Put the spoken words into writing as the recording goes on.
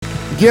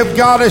Give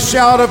God a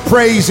shout of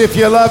praise if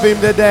you love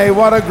him today.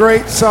 What a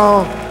great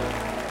song.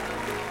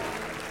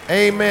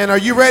 Amen. Are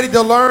you ready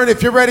to learn?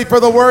 If you're ready for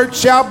the word,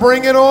 shout,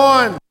 bring it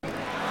on.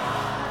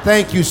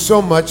 Thank you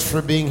so much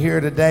for being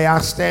here today.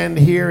 I stand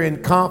here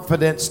in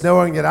confidence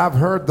knowing that I've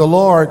heard the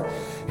Lord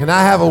and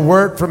I have a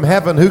word from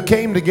heaven. Who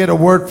came to get a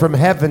word from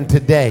heaven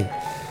today?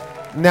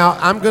 Now,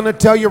 I'm going to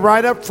tell you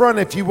right up front,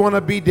 if you want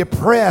to be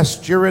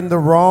depressed, you're in the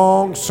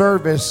wrong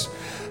service,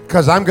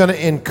 because I'm going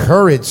to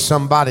encourage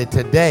somebody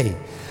today.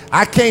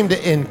 I came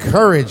to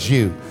encourage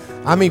you.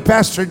 I mean,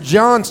 Pastor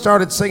John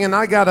started singing,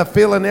 I got a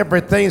feeling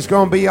everything's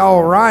going to be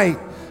all right.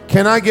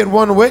 Can I get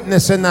one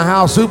witness in the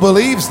house who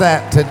believes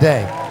that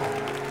today?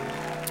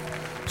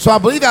 So I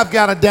believe I've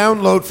got a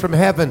download from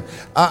heaven.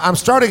 I'm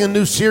starting a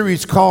new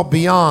series called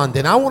Beyond,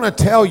 and I want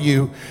to tell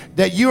you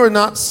that you are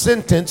not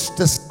sentenced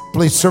to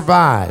simply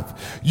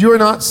survive. You are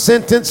not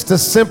sentenced to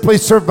simply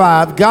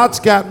survive. God's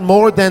got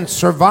more than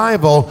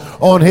survival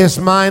on his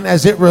mind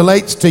as it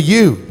relates to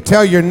you.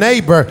 Tell your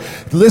neighbor,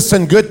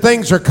 listen, good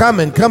things are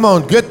coming. Come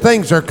on, good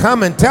things are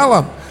coming.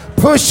 Tell them,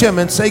 push them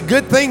and say,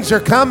 good things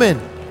are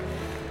coming.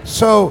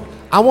 So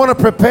I want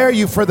to prepare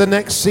you for the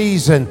next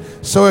season.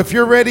 So if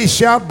you're ready,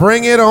 shout,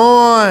 bring it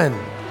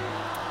on.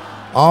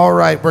 All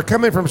right, we're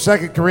coming from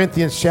 2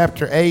 Corinthians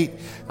chapter 8.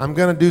 I'm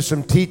going to do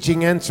some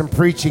teaching and some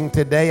preaching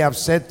today. I've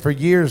said for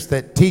years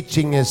that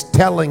teaching is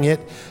telling it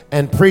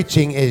and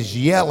preaching is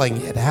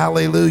yelling it.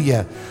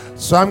 Hallelujah.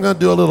 So I'm going to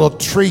do a little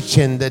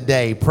preaching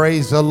today.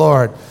 Praise the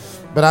Lord.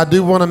 But I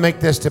do want to make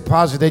this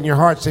deposit in your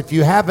hearts. If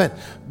you haven't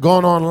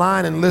gone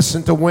online and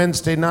listened to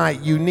Wednesday night,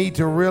 you need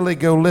to really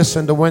go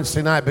listen to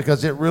Wednesday night,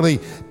 because it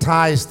really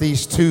ties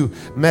these two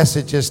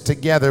messages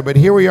together. But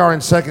here we are in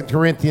 2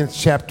 Corinthians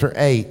chapter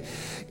 8.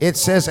 It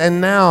says,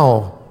 and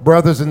now,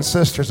 brothers and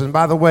sisters, and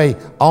by the way,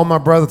 all my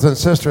brothers and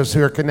sisters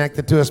who are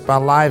connected to us by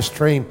live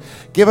stream,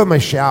 give them a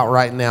shout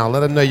right now.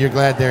 Let them know you're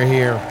glad they're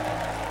here.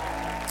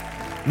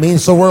 It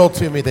means the world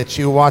to me that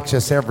you watch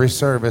us every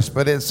service.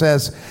 But it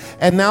says,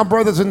 and now,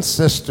 brothers and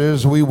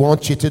sisters, we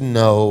want you to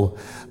know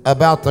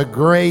about the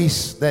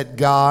grace that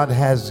God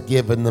has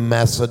given the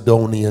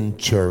Macedonian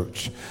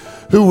church.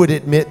 Who would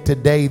admit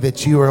today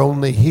that you are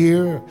only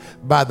here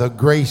by the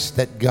grace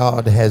that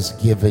God has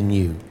given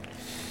you?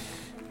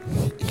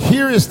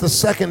 Here is the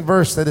second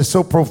verse that is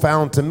so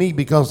profound to me,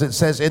 because it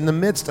says, in the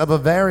midst of a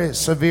very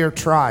severe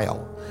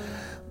trial,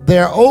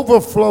 their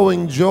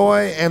overflowing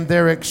joy and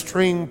their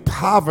extreme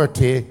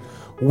poverty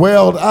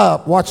welled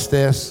up, watch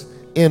this,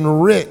 in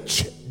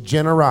rich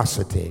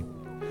generosity.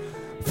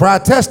 For I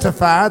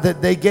testify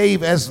that they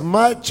gave as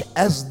much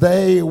as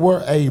they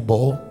were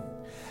able,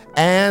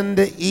 and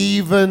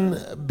even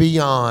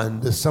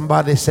beyond.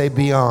 Somebody say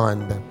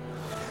beyond.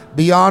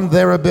 Beyond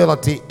their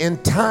ability,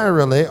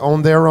 entirely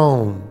on their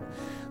own.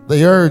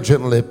 They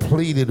urgently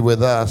pleaded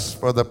with us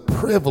for the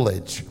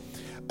privilege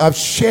of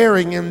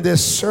sharing in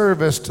this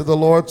service to the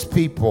Lord's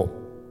people.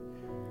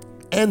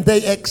 And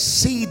they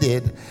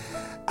exceeded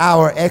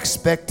our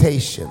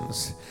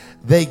expectations.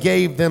 They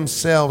gave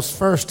themselves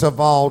first of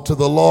all to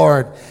the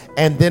Lord,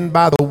 and then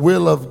by the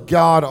will of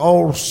God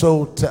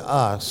also to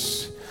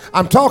us.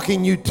 I'm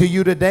talking to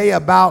you today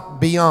about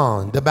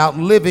beyond, about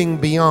living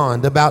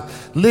beyond, about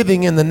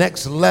living in the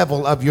next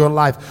level of your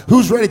life.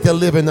 Who's ready to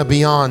live in the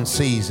beyond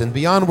season,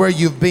 beyond where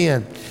you've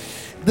been?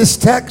 This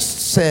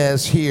text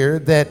says here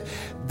that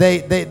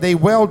they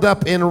welled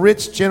up in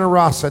rich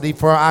generosity,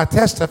 for I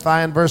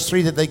testify in verse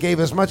 3 that they gave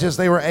as much as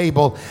they were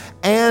able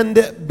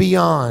and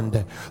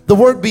beyond. The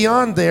word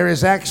beyond there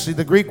is actually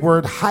the Greek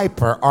word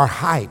hyper, or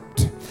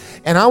hyped.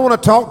 And I want to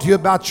talk to you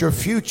about your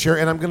future,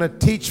 and I'm going to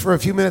teach for a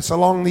few minutes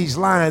along these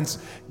lines.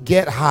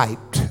 Get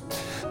hyped.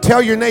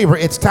 Tell your neighbor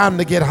it's time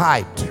to get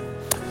hyped.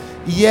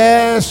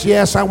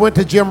 Yes, I went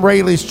to Jim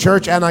Raley's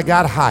church and I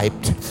got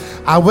hyped.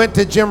 I went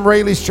to Jim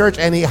Raley's church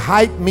and he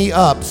hyped me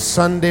up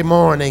Sunday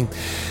morning.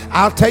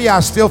 I'll tell you, I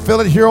still feel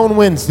it here on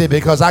Wednesday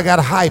because I got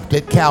hyped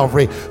at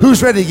Calvary.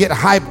 Who's ready to get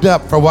hyped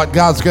up for what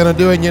God's going to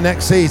do in your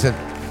next season?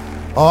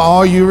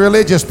 All you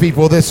religious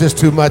people, this is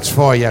too much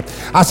for you.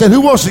 I said, who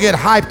wants to get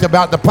hyped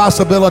about the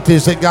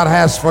possibilities that God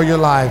has for your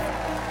life?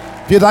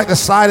 If you'd like to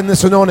slide in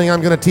this anointing,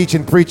 I'm going to teach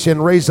and preach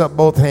and raise up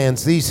both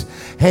hands. These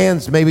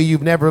hands, maybe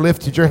you've never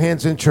lifted your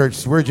hands in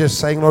church. We're just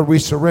saying, Lord, we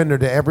surrender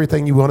to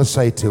everything you want to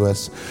say to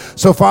us.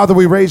 So, Father,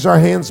 we raise our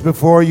hands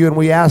before you and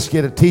we ask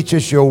you to teach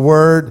us your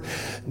word.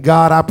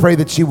 God, I pray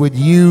that you would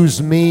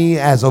use me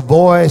as a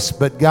voice,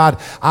 but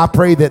God, I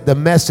pray that the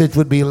message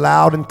would be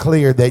loud and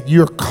clear, that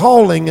you're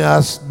calling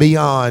us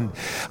beyond.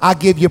 I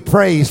give you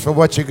praise for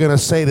what you're going to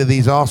say to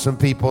these awesome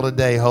people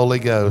today, Holy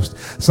Ghost.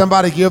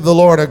 Somebody give the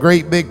Lord a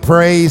great big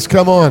praise.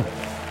 Come on.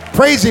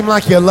 Praise him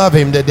like you love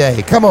him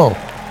today. Come on.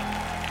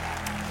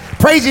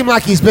 Praise him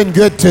like he's been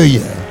good to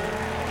you.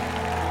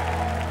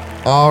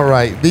 All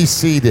right, be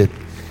seated.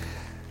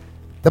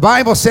 The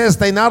Bible says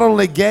they not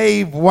only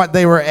gave what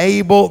they were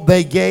able,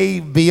 they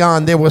gave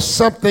beyond. There was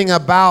something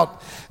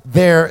about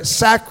their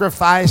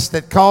sacrifice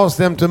that caused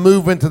them to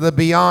move into the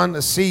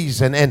beyond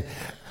season. And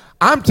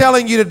I'm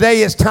telling you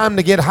today, it's time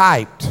to get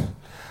hyped.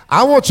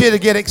 I want you to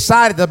get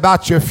excited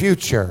about your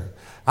future.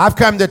 I've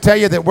come to tell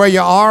you that where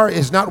you are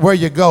is not where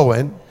you're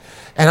going.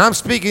 And I'm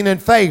speaking in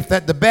faith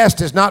that the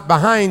best is not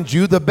behind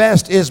you, the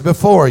best is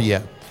before you.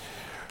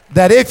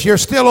 That if you're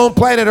still on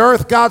planet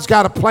Earth, God's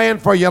got a plan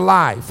for your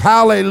life.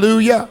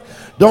 Hallelujah.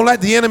 Don't let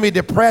the enemy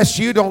depress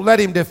you. Don't let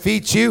him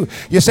defeat you.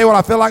 You say, well,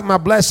 I feel like my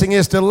blessing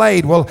is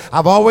delayed. Well,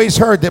 I've always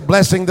heard that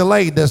blessing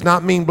delayed does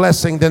not mean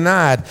blessing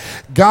denied.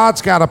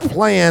 God's got a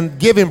plan.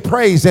 Give him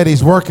praise that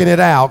he's working it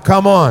out.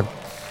 Come on.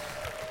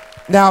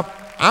 Now,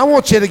 I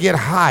want you to get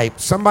hyped.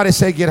 Somebody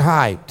say get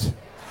hyped.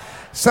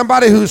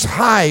 Somebody who's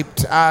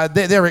hyped,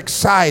 they're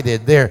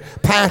excited, they're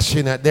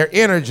passionate, they're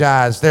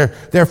energized,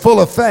 they're full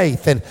of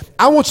faith. And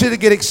I want you to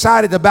get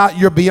excited about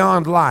your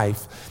beyond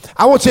life.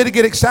 I want you to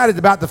get excited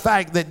about the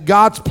fact that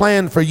God's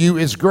plan for you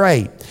is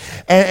great.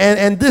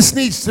 And this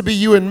needs to be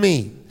you and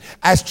me.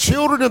 As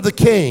children of the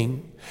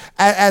King,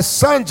 as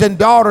sons and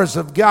daughters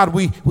of God,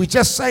 we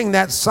just sang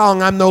that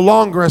song, I'm no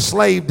longer a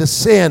slave to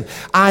sin.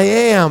 I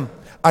am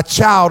a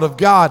child of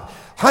God.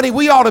 Honey,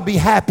 we ought to be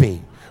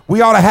happy.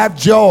 We ought to have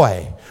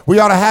joy. We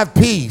ought to have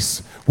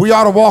peace. We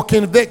ought to walk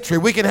in victory.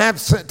 We can have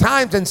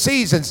times and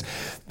seasons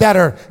that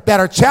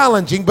are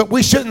challenging, but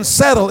we shouldn't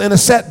settle in a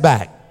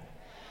setback.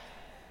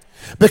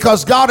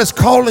 Because God is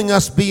calling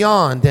us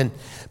beyond. And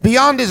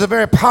beyond is a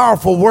very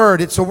powerful word.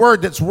 It's a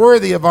word that's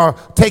worthy of our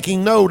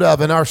taking note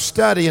of and our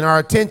study and our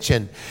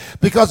attention.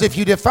 Because if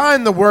you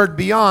define the word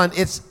beyond,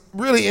 it's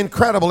really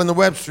incredible in the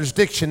Webster's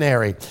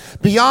Dictionary.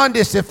 Beyond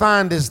is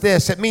defined as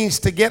this. It means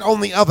to get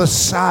on the other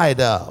side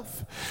of.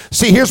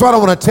 See, here's what I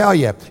want to tell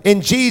you.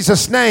 In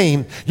Jesus'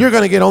 name, you're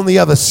going to get on the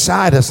other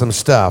side of some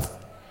stuff.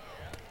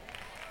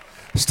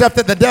 Stuff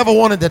that the devil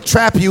wanted to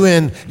trap you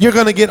in, you're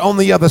going to get on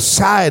the other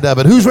side of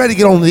it. Who's ready to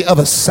get on the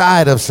other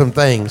side of some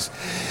things?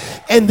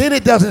 And then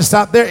it doesn't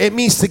stop there. It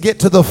means to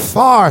get to the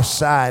far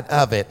side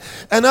of it.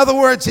 In other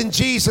words, in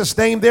Jesus'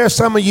 name, there's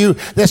some of you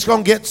that's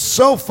going to get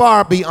so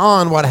far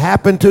beyond what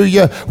happened to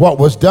you, what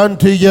was done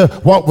to you,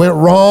 what went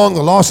wrong,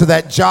 the loss of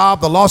that job,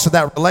 the loss of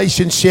that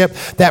relationship,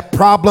 that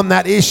problem,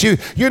 that issue.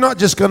 You're not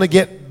just going to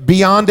get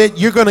beyond it,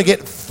 you're going to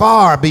get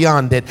far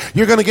beyond it.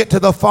 You're going to get to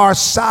the far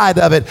side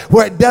of it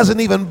where it doesn't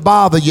even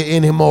bother you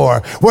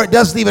anymore, where it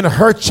doesn't even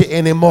hurt you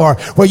anymore,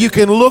 where you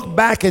can look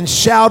back and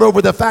shout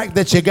over the fact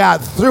that you got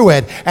through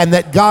it and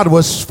that God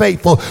was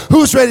faithful.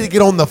 Who's ready to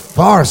get on the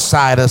far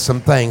side of some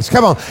things?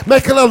 Come on,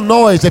 make a little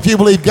noise if you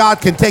believe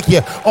God can take you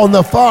on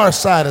the far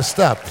side of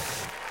stuff.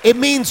 It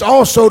means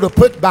also to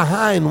put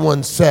behind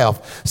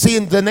oneself. See,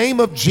 in the name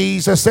of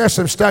Jesus, there's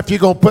some stuff you're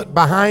going to put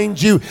behind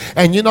you,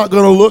 and you're not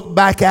going to look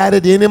back at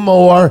it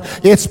anymore.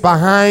 It's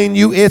behind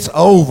you. It's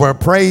over.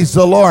 Praise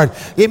the Lord.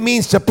 It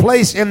means to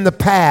place in the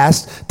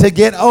past, to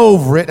get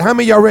over it. How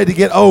many of y'all ready to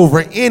get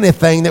over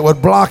anything that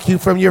would block you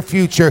from your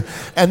future?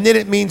 And then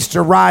it means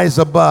to rise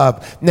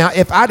above. Now,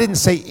 if I didn't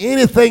say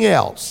anything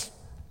else,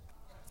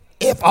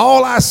 if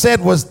all I said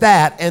was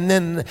that and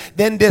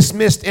then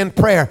dismissed in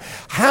prayer,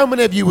 how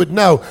many of you would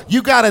know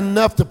you got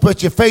enough to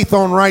put your faith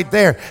on right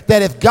there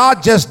that if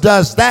God just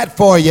does that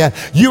for you,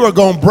 you are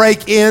going to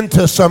break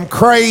into some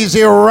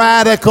crazy,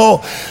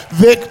 radical,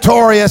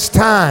 victorious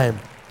time?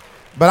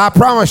 But I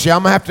promise you,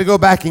 I'm going to have to go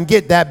back and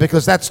get that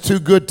because that's too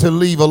good to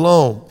leave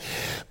alone.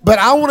 But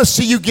I want to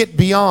see you get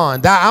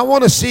beyond. I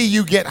want to see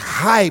you get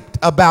hyped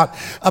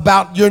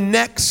about your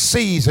next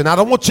season. I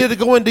don't want you to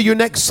go into your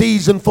next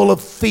season full of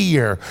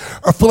fear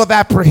or full of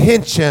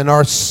apprehension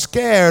or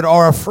scared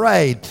or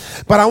afraid.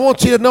 But I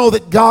want you to know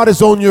that God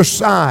is on your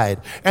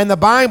side. And the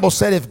Bible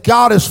said if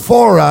God is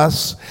for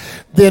us,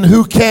 then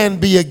who can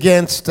be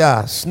against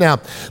us?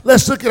 Now,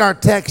 let's look at our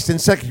text in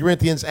 2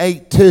 Corinthians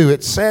 8:2.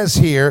 It says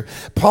here,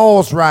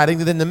 Paul's writing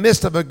that in the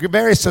midst of a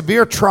very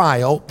severe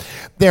trial,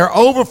 their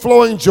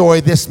overflowing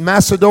joy, this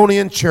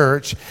Macedonian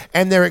church,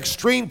 and their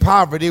extreme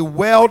poverty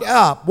welled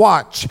up,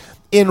 watch,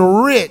 in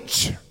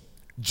rich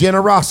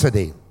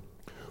generosity.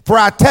 For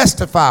I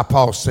testify,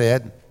 Paul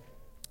said,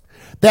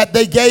 that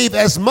they gave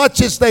as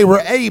much as they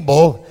were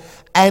able,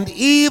 and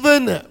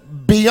even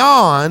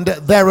beyond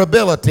their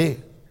ability,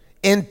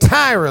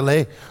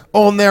 entirely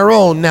on their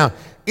own. Now,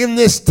 in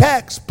this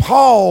text,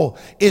 Paul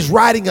is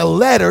writing a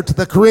letter to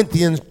the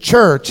Corinthian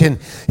church, and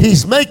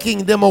he's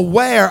making them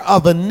aware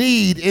of a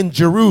need in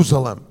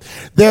Jerusalem.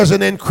 There's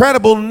an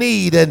incredible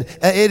need, and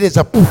it is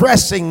a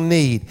pressing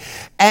need.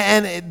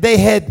 And they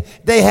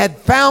had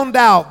found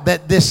out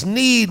that this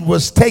need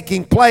was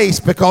taking place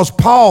because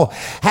Paul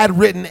had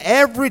written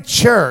every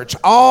church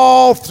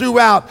all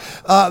throughout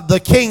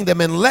the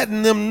kingdom and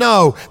letting them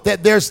know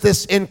that there's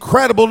this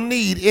incredible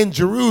need in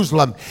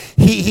Jerusalem.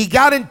 He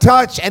got in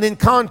touch and in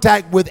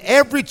contact with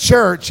every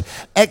church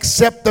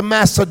except the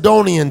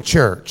Macedonian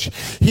church.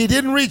 He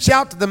didn't reach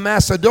out to the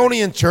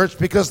Macedonian church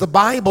because the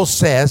Bible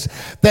says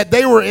that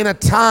they were in a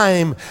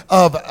time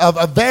of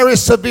a very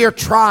severe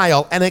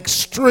trial and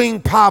extreme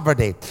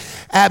poverty.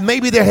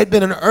 Maybe there had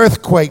been an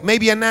earthquake,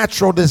 maybe a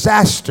natural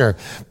disaster.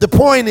 The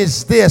point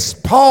is this: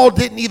 Paul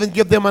didn't even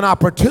give them an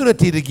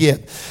opportunity to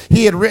give.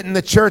 He had written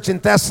the church in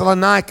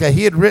Thessalonica,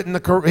 he had written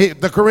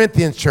the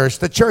Corinthian church,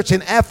 the church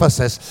in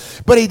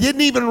Ephesus, but he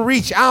didn't even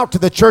reach out to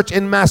the church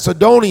in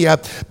Macedonia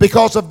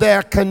because of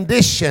their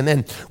condition.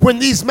 And when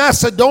these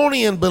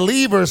Macedonian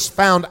believers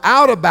found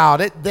out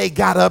about it, they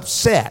got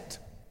upset.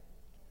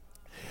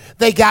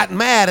 They got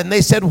mad and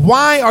they said,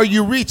 why are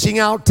you reaching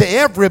out to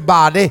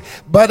everybody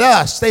but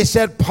us? They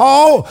said,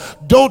 Paul,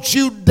 don't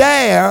you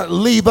dare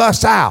leave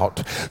us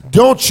out.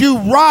 Don't you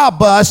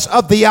rob us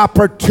of the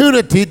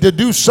opportunity to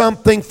do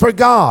something for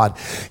God.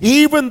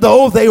 Even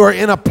though they were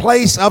in a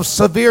place of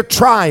severe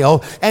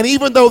trial, and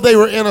even though they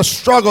were in a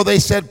struggle, they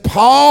said,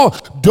 Paul,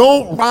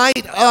 don't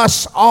write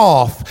us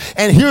off.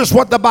 And here's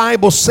what the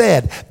Bible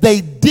said: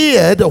 they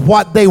did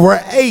what they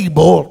were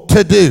able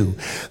to do.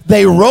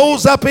 They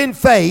rose up in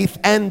faith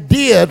and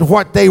did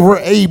what they were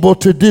able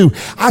to do.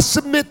 I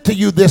submit to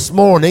you this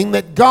morning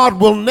that God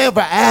will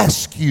never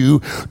ask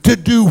you to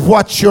do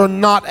what you're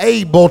not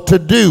able to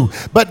do,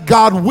 but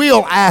God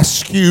will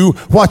ask you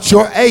what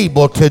you're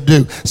able to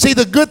do. See,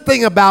 the good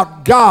thing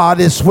about God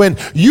is when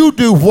you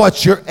do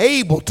what you're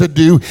able to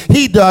do,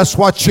 He does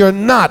what you're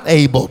not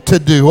able to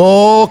do.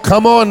 Oh,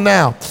 come on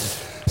now.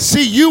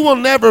 See, you will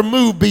never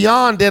move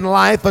beyond in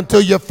life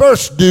until you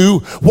first do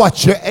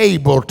what you're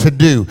able to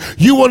do.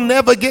 You will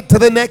never get to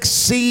the next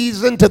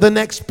season, to the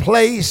next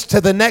place,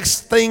 to the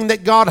next thing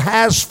that God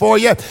has for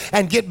you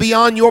and get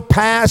beyond your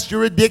past,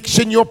 your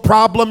addiction, your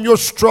problem, your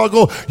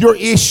struggle, your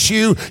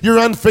issue, your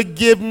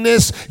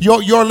unforgiveness,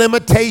 your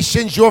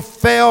limitations, your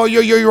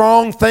failure, your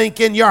wrong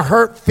thinking, your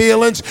hurt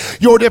feelings,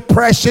 your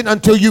depression,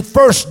 until you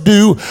first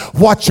do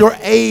what you're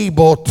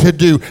able to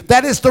do.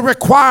 That is the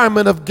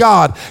requirement of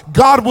God.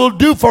 God will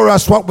do for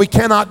us what we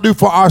cannot do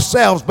for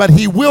ourselves, but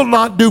He will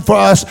not do for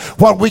us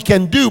what we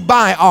can do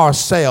by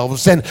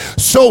ourselves. And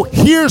so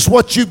here's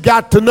what you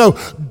got to know: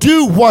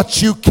 do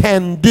what you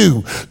can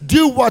do.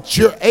 Do what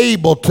you're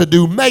able to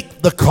do.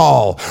 Make the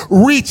call.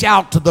 Reach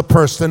out to the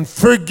person.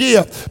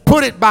 Forgive.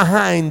 Put it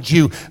behind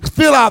you.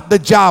 Fill out the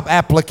job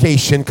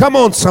application. Come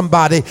on,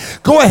 somebody.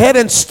 Go ahead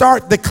and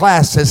start the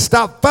classes.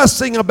 Stop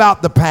fussing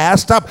about the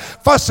past. Stop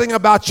fussing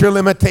about your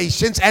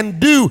limitations and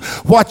do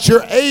what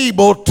you're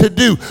able to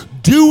do.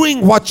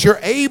 Doing what you're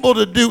able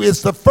to do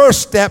is the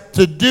first step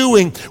to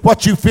doing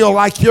what you feel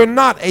like you're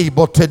not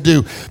able to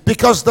do.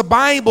 Because the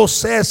Bible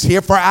says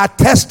here, for I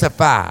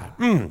testify.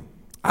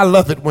 I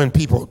love it when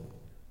people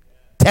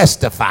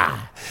testify.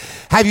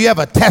 Have you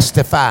ever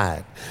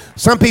testified?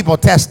 Some people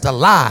test a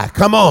lie.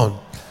 Come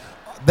on.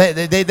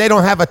 They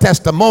don't have a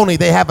testimony,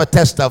 they have a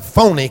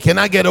test-a-phony. Can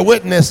I get a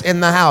witness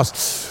in the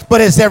house? But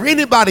is there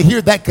anybody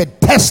here that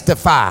could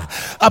testify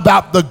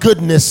about the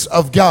goodness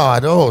of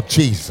God? Oh,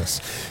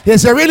 Jesus.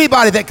 Is there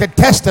anybody that could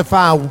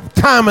testify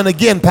time and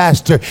again,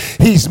 Pastor,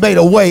 He's made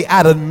a way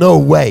out of no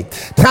way.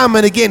 Time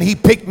and again, He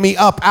picked me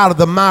up out of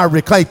the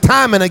miry clay.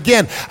 Time and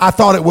again, I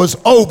thought it was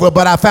over,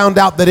 but I found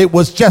out that it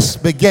was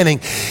just beginning.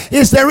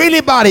 Is there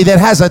anybody that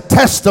has a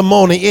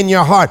testimony in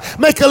your heart?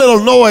 Make a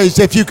little noise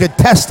if you could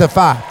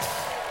testify.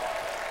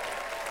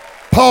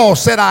 Paul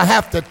said, I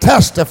have to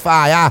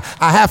testify.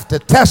 I have to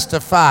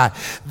testify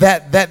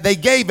that they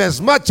gave as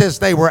much as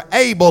they were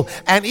able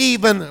and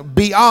even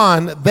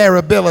beyond their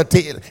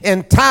ability,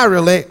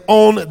 entirely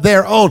on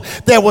their own.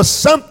 There was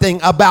something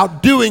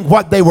about doing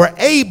what they were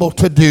able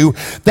to do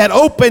that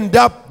opened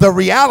up the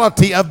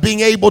reality of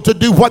being able to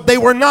do what they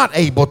were not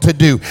able to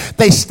do.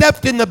 They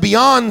stepped in the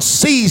beyond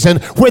season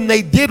when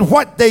they did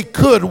what they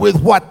could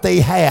with what they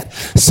had.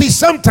 See,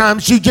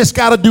 sometimes you just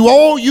got to do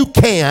all you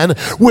can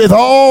with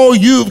all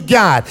you've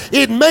got.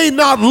 It may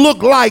not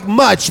look like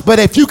much, but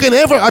if you can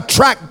ever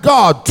attract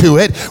God to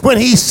it, when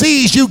He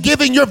sees you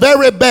giving your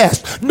very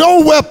best,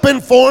 no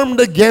weapon formed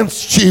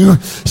against you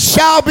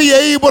shall be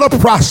able to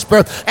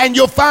prosper, and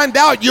you'll find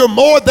out you're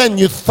more than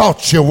you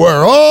thought you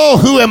were. Oh,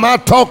 who am I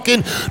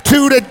talking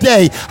to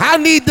today? I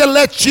need to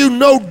let you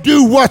know,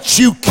 do what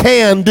you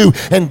can do.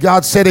 And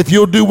God said, if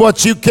you'll do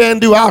what you can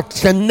do, I'll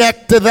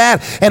connect to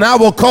that, and I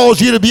will cause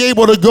you to be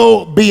able to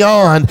go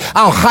beyond.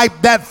 I'll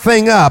hype that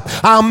thing up.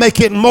 I'll make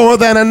it more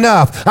than enough.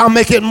 I'll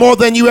make it more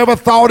than you ever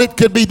thought it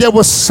could be. There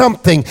was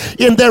something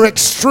in their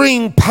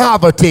extreme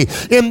poverty,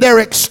 in their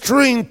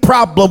extreme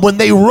problem. When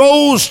they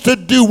rose to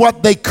do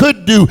what they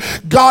could do,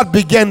 God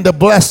began to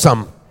bless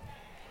them.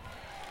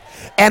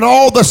 And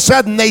all of a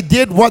sudden they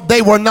did what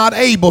they were not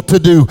able to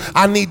do.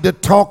 I need to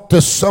talk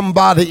to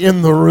somebody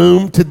in the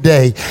room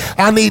today.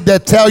 I need to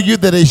tell you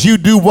that as you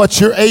do what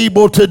you're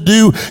able to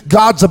do,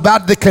 God's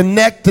about to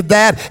connect to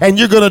that, and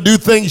you're going to do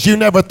things you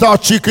never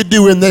thought you could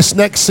do in this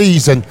next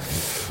season.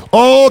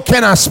 Oh,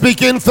 can I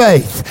speak in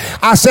faith?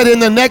 I said in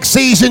the next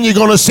season, you're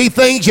going to see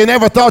things you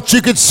never thought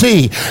you could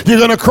see. You're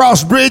going to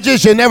cross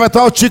bridges you never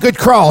thought you could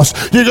cross.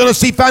 You're going to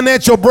see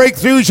financial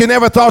breakthroughs you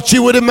never thought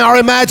you would or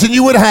imagine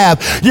you would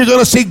have. You're going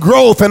to see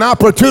growth and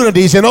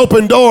opportunities and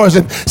open doors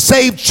and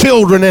saved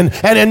children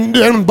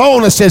and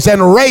bonuses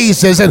and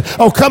raises. And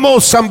oh, come on,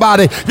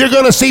 somebody. You're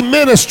going to see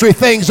ministry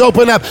things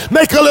open up.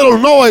 Make a little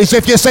noise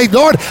if you say,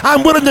 Lord,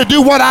 I'm willing to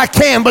do what I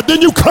can, but then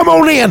you come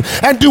on in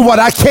and do what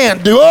I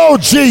can't do. Oh,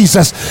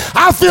 Jesus.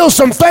 I feel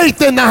some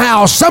faith in the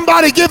house.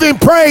 Somebody give him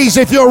praise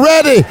if you're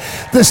ready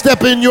to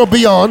step in your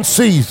beyond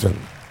season.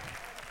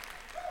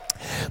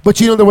 But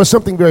you know, there was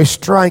something very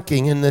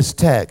striking in this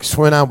text.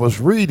 When I was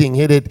reading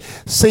it, it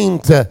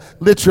seemed to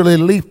literally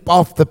leap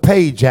off the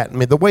page at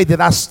me. The way that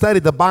I study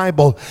the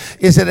Bible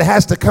is that it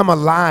has to come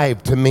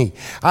alive to me.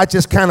 I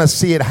just kind of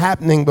see it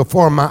happening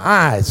before my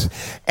eyes.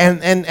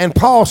 And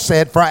Paul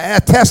said, for I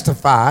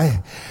testify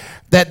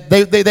that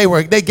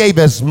they gave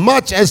as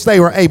much as they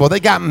were able. They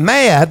got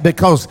mad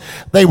because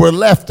they were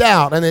left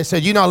out. And they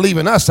said, you're not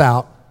leaving us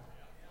out.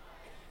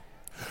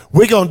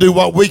 We're going to do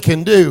what we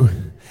can do.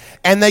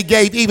 And they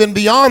gave even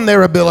beyond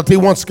their ability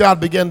once God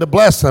began to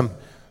bless them.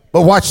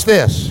 But watch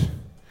this.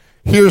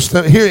 Here's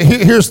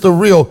the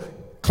real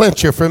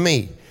clincher for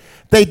me.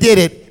 They did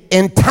it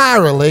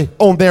entirely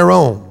on their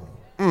own.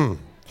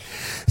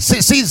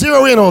 See,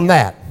 zero in on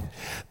that.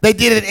 They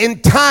did it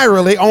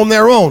entirely on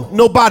their own.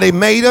 Nobody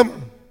made them.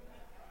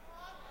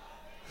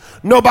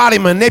 Nobody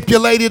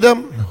manipulated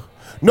them.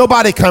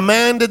 Nobody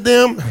commanded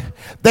them.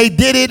 They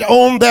did it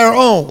on their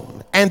own.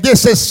 And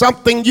this is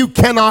something you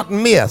cannot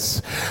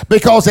miss,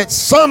 because at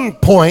some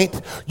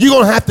point you're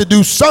going to have to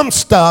do some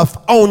stuff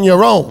on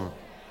your own.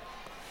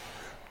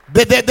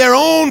 Their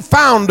own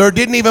founder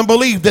didn't even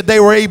believe that they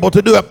were able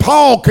to do it.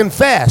 Paul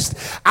confessed,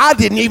 I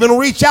didn't even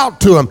reach out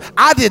to them.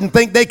 I didn't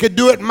think they could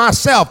do it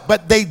myself,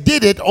 but they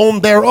did it on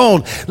their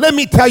own. Let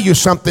me tell you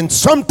something.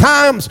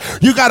 Sometimes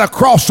you got to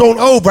cross on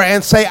over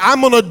and say,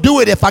 I'm going to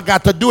do it if I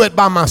got to do it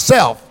by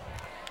myself.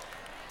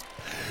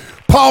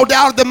 Paul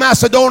doubted the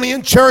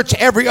Macedonian church.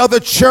 Every other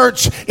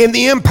church in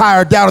the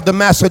empire doubted the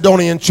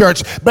Macedonian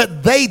church,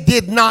 but they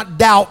did not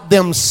doubt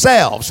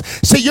themselves.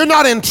 See, you're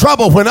not in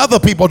trouble when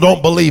other people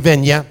don't believe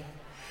in you.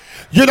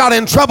 You're not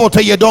in trouble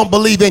till you don't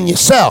believe in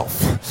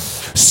yourself.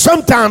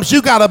 Sometimes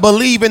you got to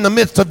believe in the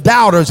midst of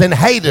doubters and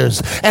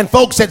haters and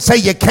folks that say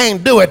you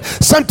can't do it.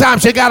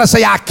 Sometimes you got to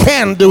say, I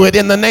can do it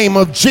in the name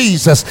of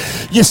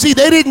Jesus. You see,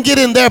 they didn't get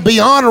in their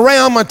beyond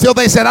realm until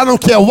they said, I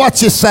don't care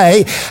what you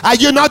say.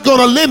 You're not going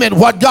to limit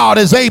what God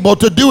is able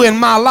to do in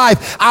my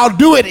life. I'll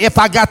do it if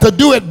I got to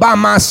do it by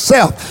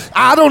myself.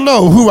 I don't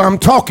know who I'm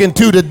talking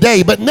to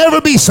today, but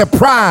never be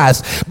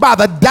surprised by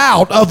the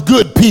doubt of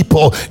good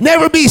people.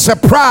 Never be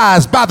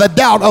surprised by the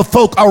doubt of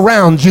folk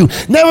around you.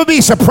 Never be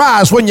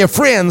surprised when your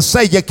friends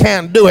say you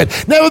can't do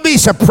it. Never be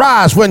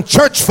surprised when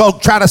church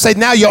folk try to say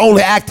now you're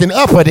only acting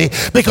uppity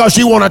because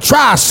you want to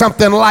try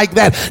something like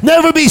that.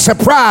 Never be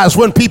surprised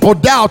when people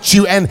doubt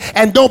you and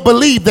don't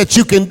believe that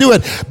you can do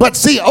it. But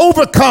see,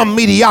 overcome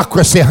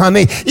mediocrity,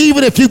 honey,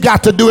 even if you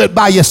got to do it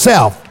by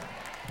yourself.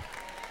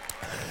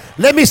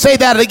 Let me say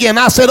that again.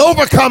 I said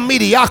overcome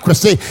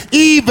mediocrity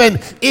even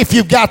if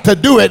you've got to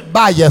do it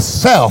by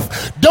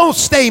yourself. Don't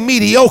stay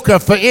mediocre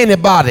for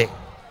anybody.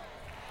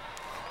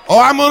 Oh,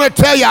 I'm going to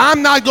tell you,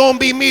 I'm not going to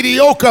be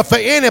mediocre for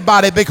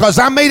anybody, because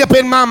I made up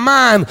in my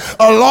mind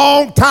a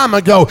long time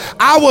ago,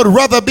 I would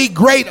rather be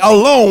great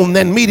alone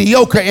than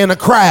mediocre in a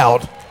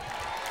crowd.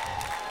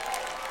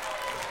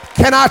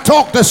 Can I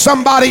talk to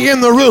somebody in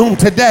the room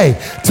today?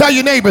 Tell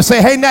your neighbor,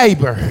 say, hey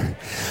neighbor,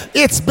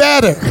 it's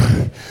better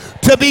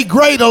to be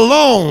great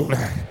alone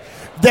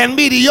than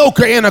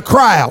mediocre in a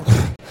crowd.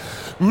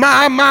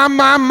 My.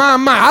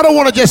 I don't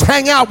want to just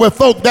hang out with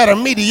folk that are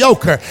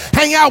mediocre.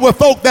 Hang out with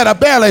folk that are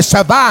barely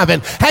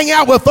surviving. Hang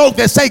out with folk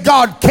that say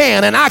God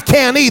can and I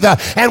can't either,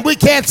 and we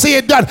can't see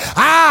it done.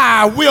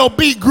 I will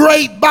be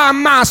great by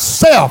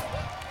myself.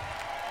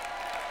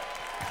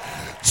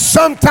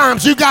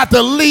 Sometimes you got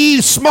to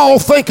leave small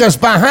thinkers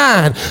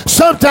behind.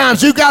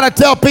 Sometimes you got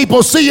to tell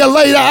people, see you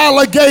later,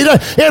 alligator,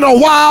 in a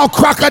wild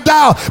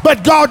crocodile.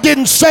 But God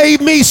didn't save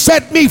me,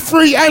 set me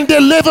free, and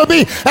deliver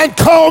me, and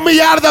call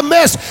me out of the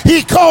mess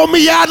He called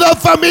me out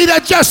of for me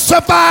to just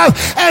survive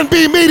and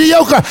be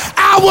mediocre.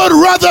 I would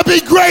rather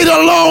be great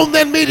alone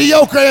than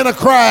mediocre in a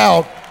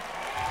crowd.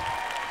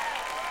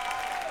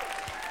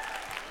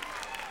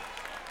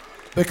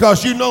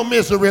 Because you know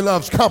misery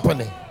loves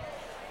company.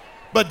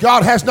 But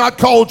God has not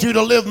called you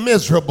to live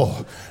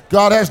miserable.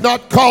 God has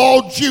not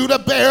called you to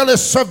barely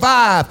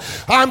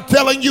survive. I'm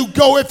telling you,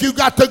 go if you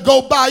got to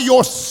go by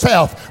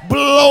yourself.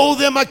 Blow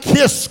them a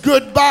kiss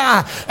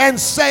goodbye and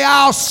say,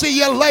 I'll see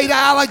you later,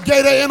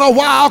 alligator, in a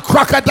wild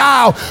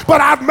crocodile.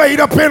 But I've made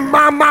up in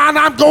my mind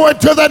I'm going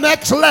to the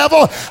next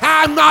level.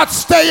 I'm not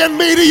staying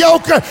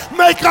mediocre.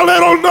 Make a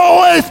little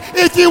noise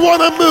if you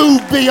want to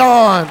move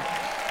beyond.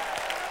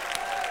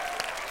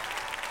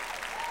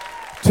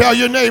 Tell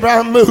your neighbor,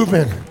 I'm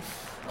moving.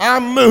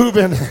 I'm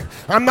moving.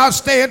 I'm not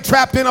staying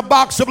trapped in a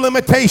box of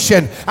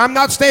limitation. I'm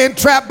not staying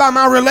trapped by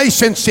my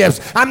relationships.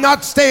 I'm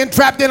not staying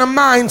trapped in a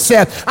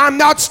mindset. I'm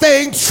not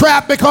staying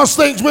trapped because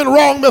things went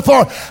wrong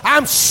before.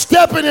 I'm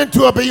stepping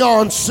into a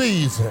beyond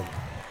season.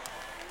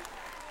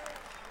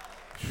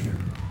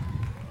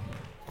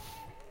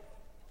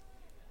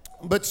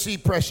 But see,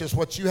 precious,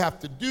 what you have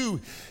to do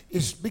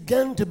is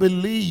begin to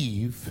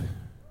believe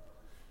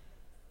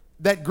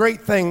that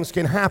great things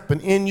can happen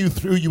in you,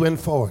 through you, and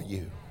for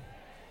you.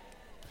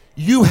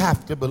 You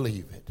have to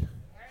believe it.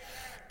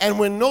 And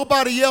when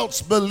nobody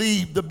else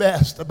believed the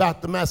best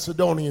about the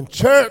Macedonian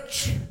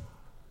church,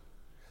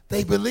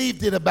 they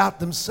believed it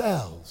about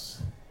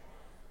themselves.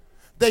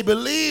 They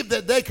believed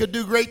that they could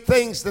do great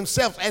things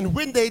themselves. And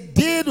when they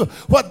did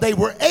what they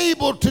were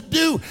able to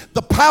do,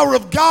 the power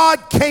of God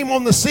came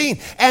on the scene,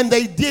 and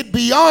they did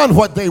beyond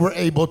what they were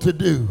able to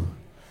do.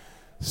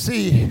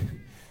 See,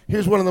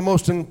 here's one of the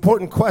most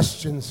important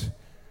questions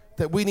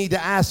that we need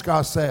to ask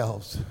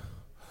ourselves.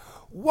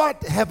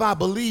 What have I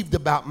believed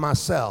about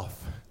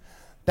myself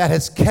that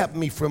has kept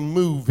me from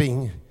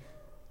moving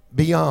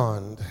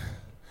beyond?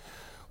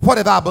 What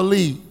have I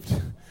believed?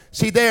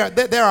 See,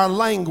 there are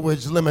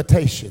language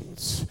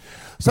limitations.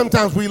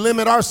 Sometimes we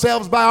limit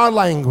ourselves by our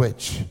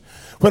language.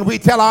 When we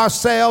tell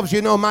ourselves,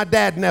 you know, my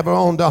dad never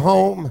owned a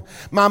home.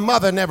 My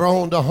mother never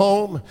owned a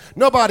home.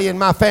 Nobody in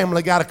my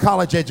family got a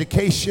college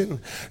education.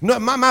 No,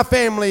 my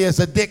family is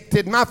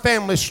addicted. My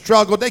family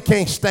struggled. They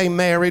can't stay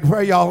married.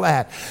 Where y'all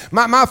at?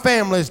 My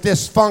family is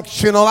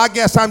dysfunctional. I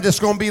guess I'm just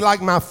going to be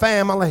like my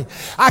family.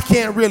 I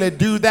can't really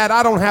do that.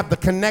 I don't have the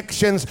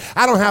connections.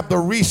 I don't have the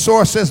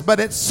resources. But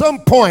at some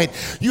point,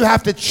 you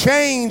have to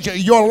change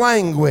your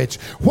language.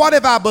 What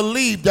have I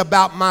believed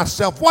about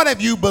myself? What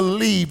have you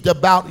believed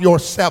about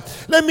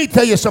yourself? Let me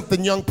tell you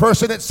something, young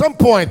person. At some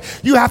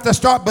point, you have to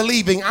start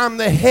believing I'm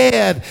the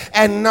head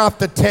and not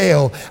the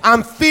tail.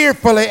 I'm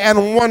fearfully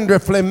and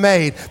wonderfully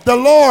made. The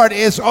Lord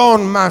is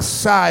on my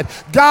side.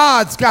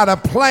 God's got a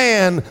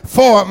plan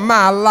for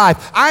my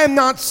life. I am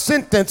not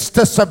sentenced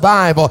to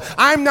survival.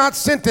 I'm not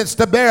sentenced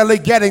to barely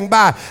getting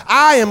by.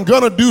 I am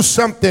going to do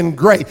something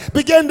great.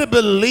 Begin to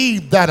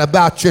believe that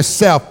about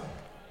yourself.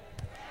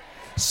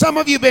 Some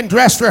of you have been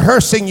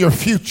rehearsing your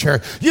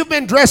future. You've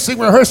been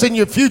rehearsing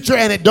your future,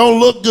 and it don't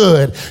look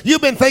good.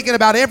 You've been thinking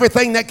about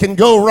everything that can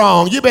go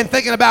wrong. You've been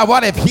thinking about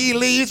what if he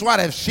leaves? What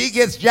if she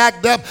gets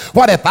jacked up?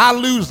 What if I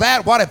lose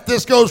that? What if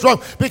this goes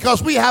wrong?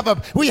 Because we have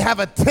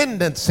a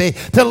tendency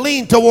to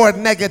lean toward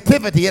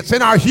negativity. It's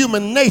in our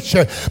human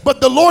nature. But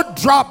the Lord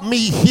dropped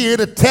me here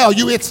to tell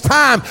you it's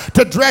time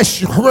to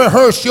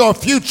rehearse your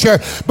future,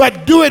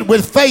 but do it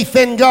with faith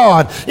in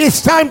God.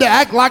 It's time to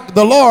act like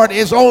the Lord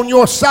is on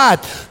your side.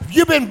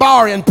 You've been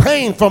borrowing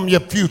pain from your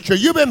future.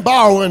 You've been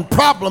borrowing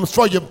problems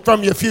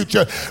from your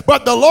future.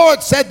 But the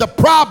Lord said the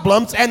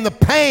problems and the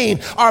pain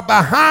are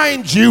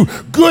behind you.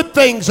 Good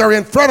things are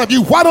in front of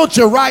you. Why don't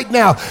you right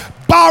now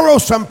borrow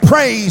some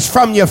praise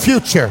from your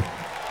future?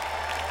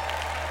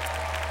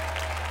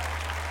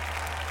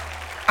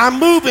 I'm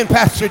moving,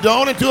 Pastor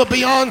Dawn, into a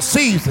beyond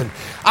season.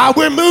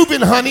 We're moving,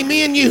 honey,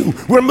 me and you.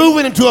 We're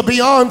moving into a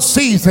beyond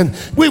season.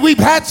 We've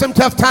had some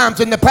tough times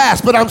in the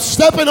past, but I'm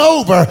stepping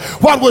over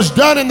what was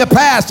done in the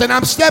past, and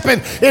I'm stepping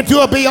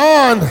into a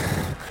beyond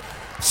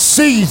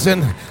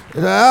season.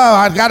 Oh,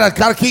 I've got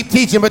to keep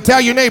teaching, but tell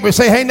your neighbor,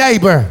 say, hey,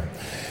 neighbor,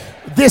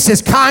 this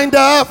is kind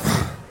of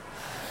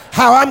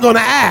how I'm going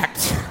to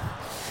act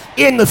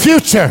in the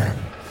future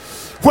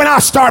when I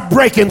start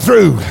breaking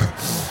through.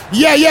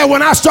 Yeah,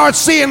 when I start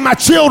seeing my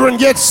children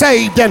get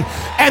saved and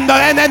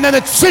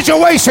the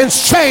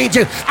situations change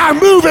and I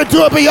move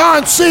into a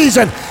beyond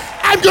season,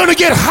 I'm going to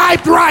get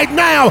hyped right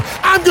now.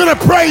 I'm going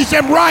to praise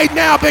him right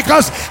now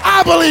because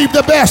I believe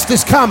the best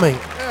is coming.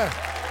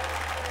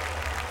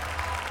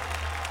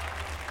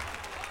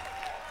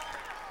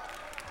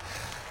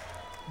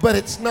 But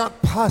it's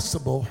not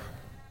possible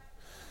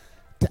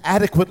to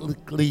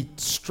adequately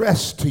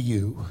stress to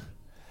you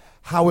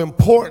how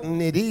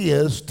important it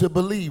is to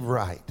believe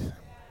right.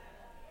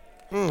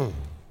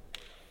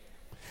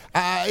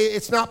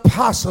 It's not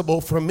possible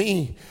for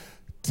me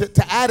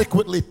to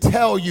adequately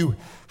tell you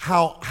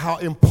how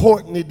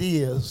important it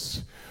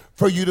is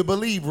for you to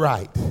believe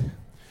right.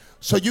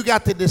 So you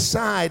got to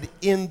decide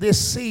in this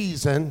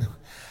season,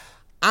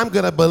 I'm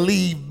going to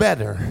believe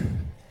better.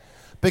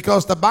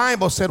 Because the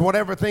Bible said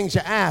whatever things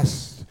you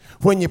ask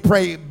when you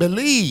pray,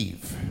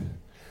 believe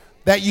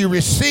that you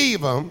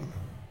receive them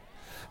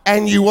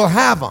and you will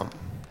have them.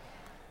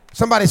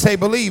 Somebody say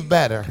believe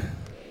better.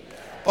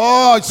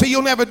 Oh, see,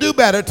 you'll never do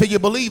better till you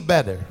believe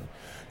better.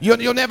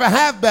 You'll never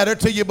have better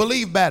till you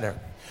believe better.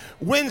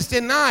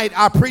 Wednesday night,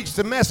 I preached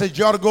a message.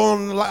 You ought to go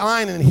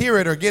online and hear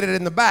it or get it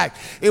in the back.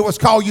 It was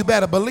called You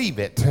Better Believe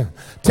It.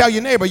 Tell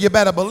your neighbor, you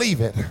better believe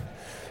it.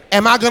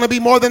 Am I going to be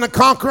more than a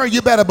conqueror?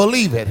 You better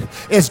believe it.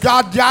 Is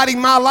God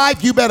guiding my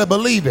life? You better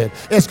believe it.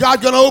 Is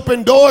God going to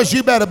open doors?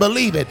 You better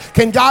believe it.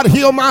 Can God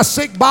heal my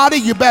sick body?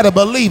 You better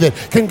believe it.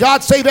 Can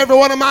God save every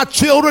one of my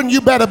children? You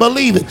better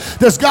believe it.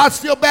 Does God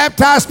still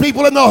baptize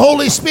people in the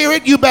Holy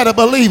Spirit? You better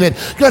believe it.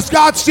 Does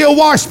God still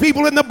wash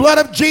people in the blood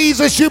of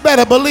Jesus? You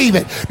better believe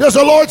it. Does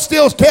the Lord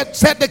still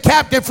set the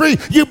captive free?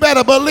 You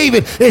better believe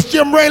it. Is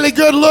Jim Raley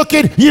good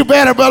looking? You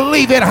better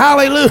believe it.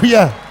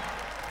 Hallelujah.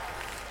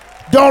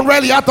 Don't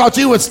really, I thought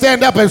you would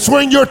stand up and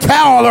swing your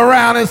towel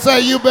around and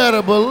say, you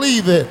better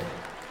believe it.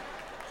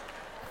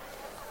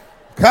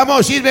 Come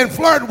on, she's been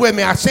flirting with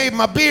me. I shaved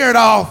my beard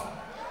off.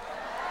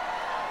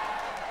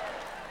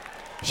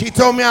 She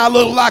told me I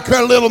look like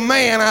her little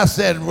man. I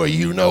said, well,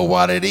 you know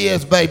what it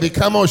is, baby.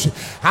 Come on.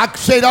 I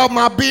shaved off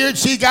my beard.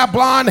 She got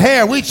blonde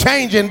hair. We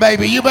changing,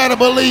 baby. You better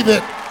believe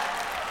it.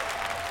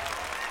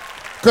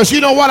 Because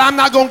you know what? I'm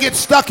not going to get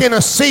stuck in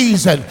a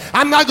season.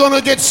 I'm not going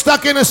to get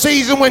stuck in a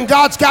season when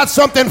God's got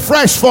something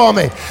fresh for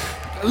me.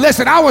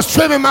 Listen, I was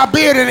trimming my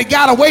beard and it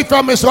got away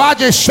from me, so I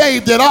just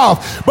shaved it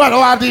off. But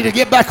I need to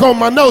get back on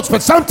my notes.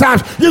 But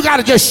sometimes you got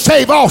to just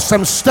shave off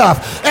some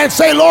stuff and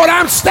say, Lord,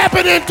 I'm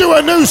stepping into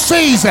a new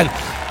season.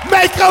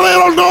 Make a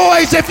little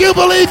noise if you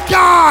believe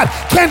God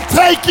can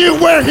take you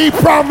where he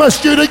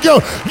promised you to go.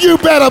 You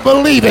better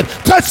believe it.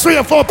 Touch 3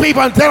 or 4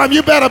 people and tell them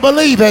you better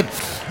believe it.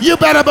 You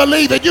better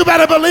believe it. You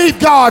better believe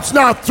God's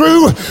not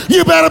through.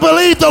 You better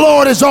believe the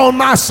Lord is on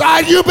my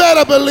side. You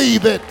better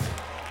believe it.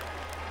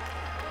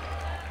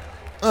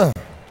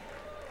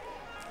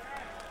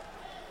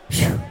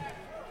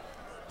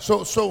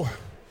 So,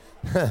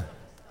 I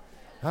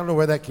don't know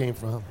where that came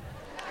from.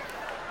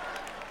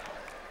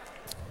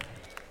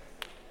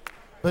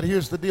 But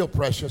here's the deal,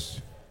 precious.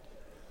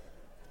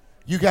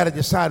 You got to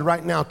decide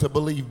right now to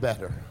believe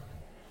better.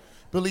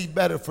 Believe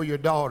better for your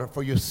daughter,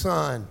 for your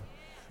son.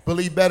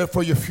 Believe better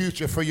for your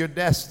future, for your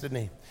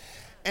destiny.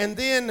 And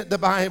then the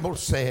Bible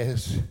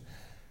says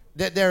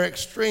that their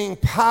extreme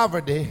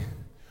poverty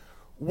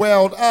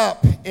welled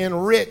up in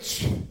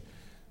rich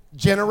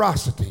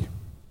generosity.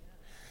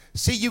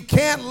 See, you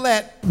can't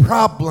let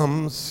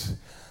problems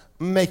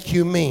make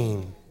you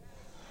mean.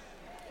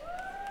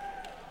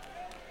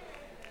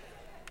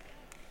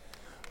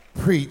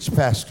 Preach,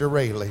 Pastor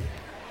Raley.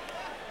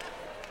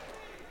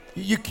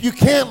 You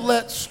can't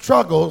let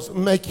struggles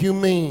make you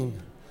mean.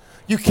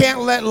 You can't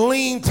let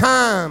lean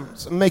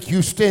times make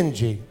you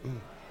stingy.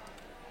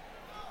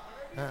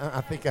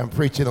 I think I'm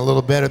preaching a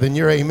little better than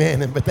your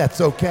amen, but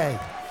that's okay.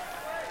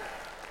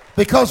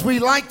 Because we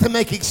like to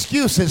make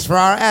excuses for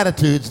our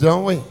attitudes,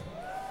 don't we?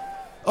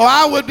 Oh,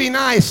 I would be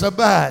nice,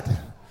 but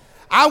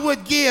I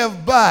would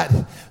give, but.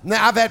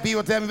 Now, I've had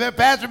people tell me,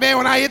 Pastor, man,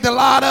 when I hit the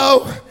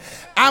lotto,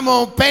 I'm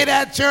going to pay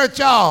that church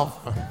off.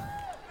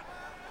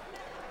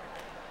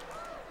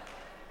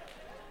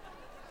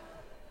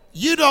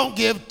 You don't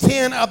give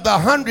 10 of the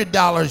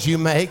 $100 you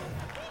make.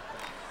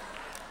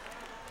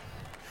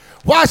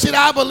 Why should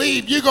I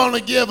believe you're going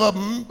to give a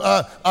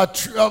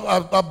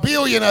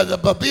billion of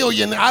the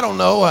billion, I don't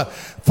know,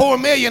 4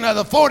 million of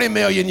the 40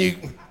 million you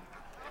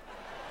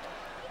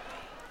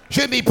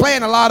should be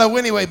playing a lotto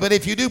anyway, but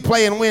if you do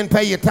play and win,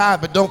 pay your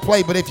tithe, but don't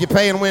play. But if you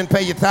pay and win,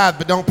 pay your tithe,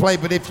 but don't play.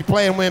 But if you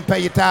play and win, pay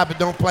your tithe, but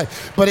don't play.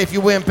 But if you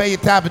win, pay your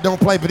tithe, but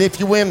don't play. But if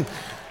you win,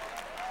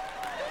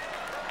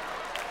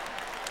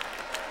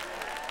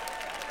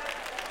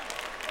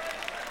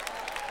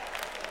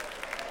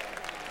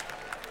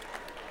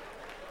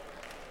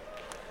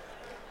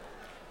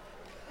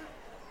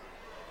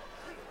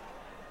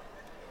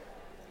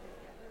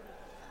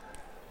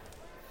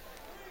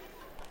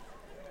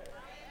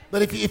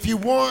 but if you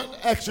want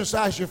to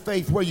exercise your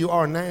faith where you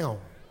are now,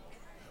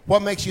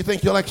 what makes you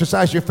think you'll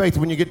exercise your faith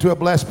when you get to a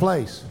blessed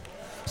place?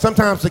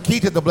 Sometimes the key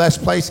to the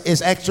blessed place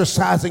is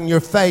exercising your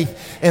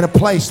faith in a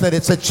place that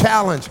it's a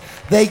challenge.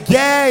 They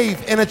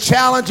gave in a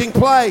challenging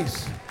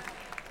place.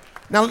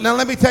 Now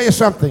let me tell you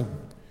something.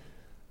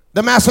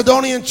 The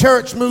Macedonian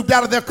church moved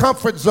out of their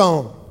comfort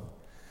zone.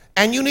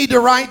 And you need to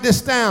write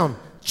this down.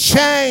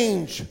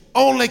 Change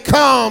only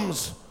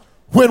comes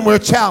when we're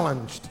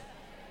challenged.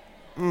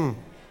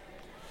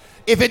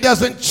 If it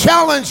doesn't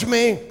challenge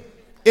me,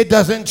 it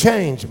doesn't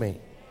change me.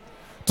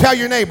 Tell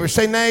your neighbor,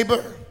 say,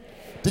 neighbor,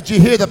 did you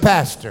hear the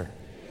pastor?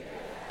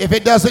 If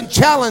it doesn't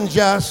challenge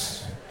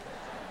us,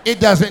 it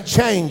doesn't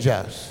change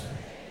us.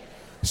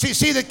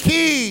 See, the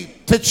key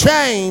to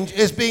change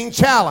is being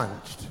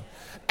challenged.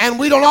 And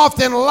we don't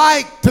often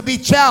like to be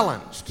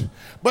challenged.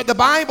 But the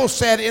Bible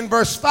said in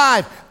verse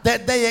 5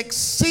 that they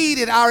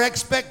exceeded our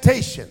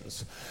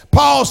expectations.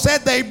 Paul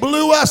said they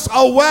blew us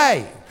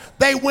away.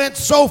 They went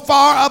so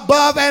far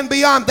above and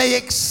beyond. They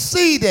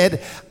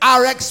exceeded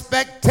our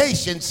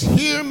expectations,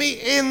 hear me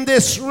in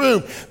this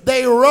room,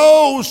 they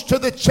rose to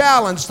the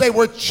challenge. They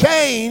were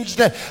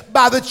changed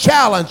by the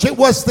challenge. It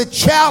was the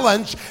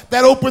challenge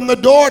that opened the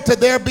door to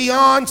their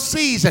beyond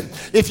season.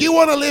 If you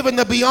want to live in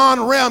the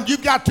beyond realm,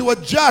 you've got to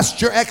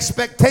adjust your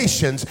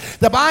expectations.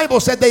 The Bible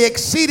said they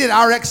exceeded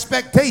our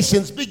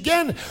expectations.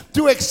 Begin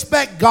to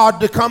expect God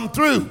to come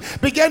through.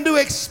 Begin to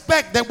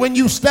expect that when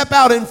you step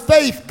out in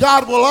faith,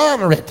 God will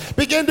honor it.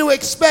 Begin to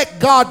expect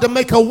God to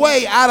make a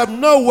way out of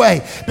no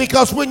way,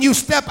 because when you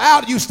step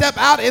out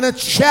in a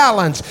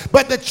challenge.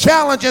 But the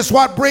challenge is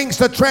what brings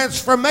the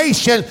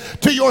transformation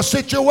to your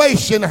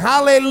situation.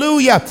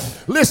 Hallelujah.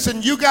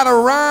 Listen, you got to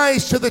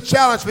rise to the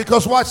challenge,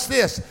 because watch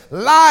this.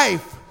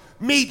 Life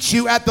meets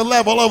you at the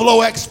level of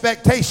low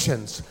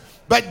expectations,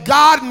 but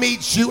God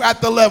meets you at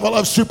the level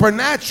of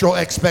supernatural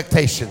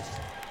expectations.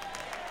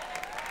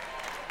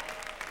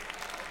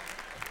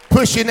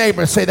 Push your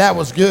neighbor and say, that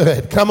was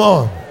good. Come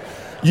on.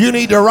 You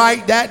need to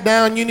write that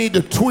down. You need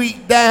to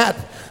tweet that.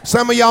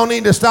 Some of y'all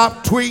need to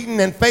stop tweeting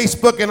and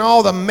Facebook and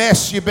all the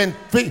mess you've been.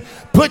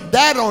 Put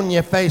that on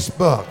your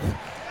Facebook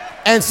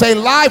and say,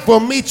 life will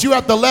meet you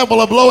at the level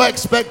of low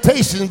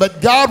expectation, but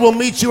God will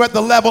meet you at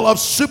the level of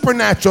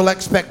supernatural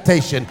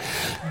expectation.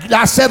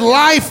 I said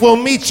life will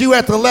meet you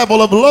at the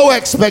level of low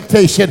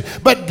expectation,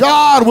 but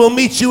God will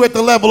meet you at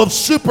the level of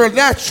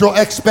supernatural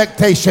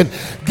expectation.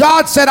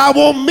 God said, I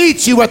won't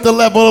meet you at the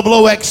level of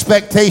low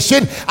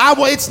expectation.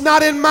 It's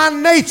not in my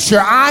nature.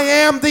 I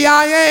am the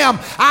I am.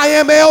 I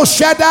am El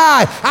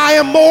Shaddai. I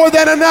am more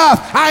than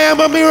enough. I am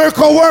a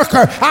miracle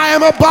worker. I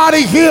am a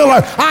body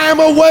healer. I am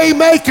a way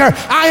maker.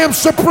 I am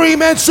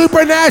supreme and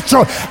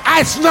supernatural.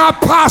 It's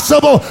not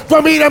possible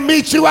for me to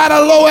meet you at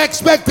a low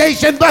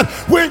expectation, but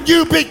when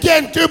you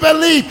begin to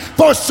believe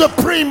for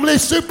supremely,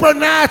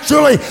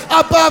 supernaturally,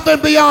 above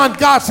and beyond,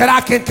 God said,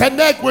 I can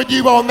connect with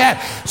you on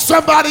that.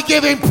 Somebody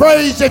give him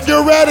praise if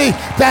you're ready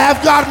to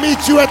have God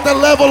meet you at the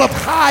level of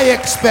high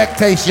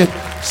expectation,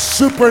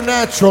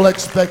 supernatural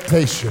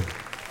expectation.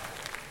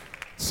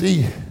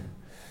 See,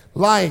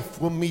 life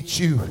will meet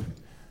you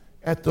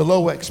at the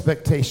low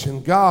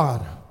expectation.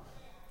 God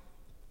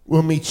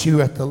will meet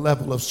you at the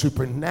level of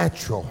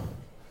supernatural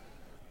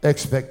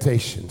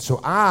expectation. So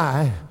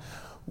I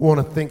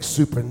want to think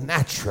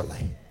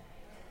supernaturally.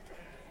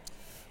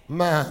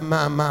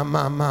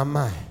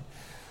 My.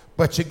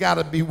 But you got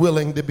to be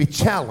willing to be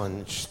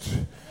challenged.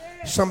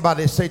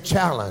 Somebody say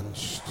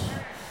challenged.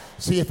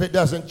 See, if it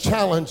doesn't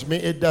challenge me,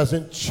 it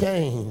doesn't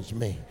change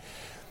me.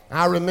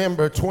 I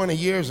remember 20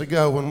 years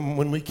ago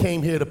when we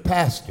came here to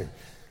pastor.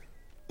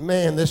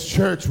 Man, this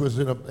church was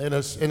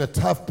in a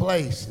tough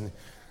place. And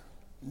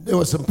there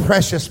were some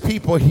precious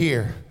people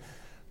here.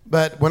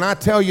 But when I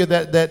tell you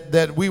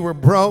that we were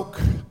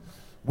broke,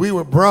 we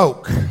were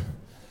broke.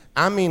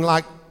 I mean,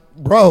 like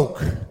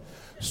broke.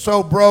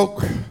 So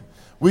broke,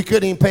 we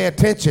couldn't even pay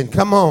attention.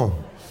 Come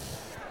on.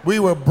 We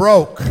were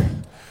broke.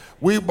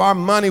 Our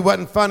money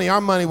wasn't funny. Our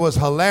money was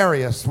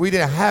hilarious. We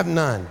didn't have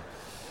none.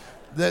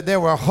 There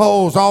were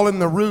holes all in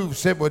the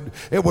roofs. It would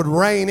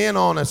rain in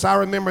on us. I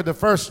remember the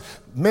first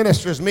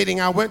ministers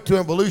meeting I went to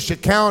in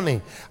Volusia County.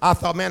 I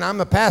thought, man,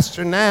 I'm a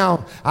pastor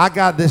now. I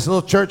got this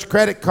little church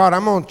credit card.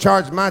 I'm going to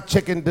charge my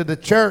chicken to the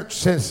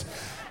church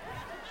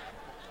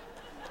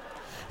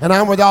and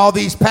I'm with all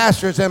these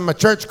pastors, and my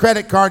church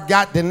credit card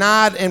got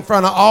denied in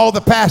front of all the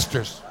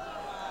pastors.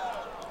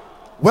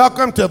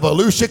 Welcome to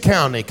Volusia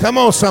County. Come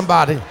on,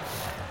 somebody.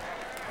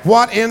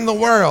 What in the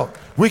world?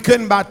 We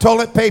couldn't buy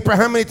toilet paper.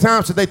 How many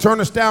times did they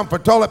turn us down for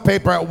toilet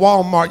paper at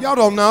Walmart? Y'all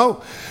don't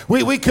know.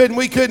 We couldn't.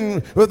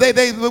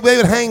 They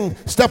would hang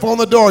stuff on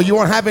the door. You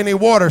won't have any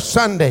water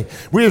Sunday.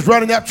 We was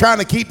running up trying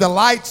to keep the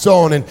lights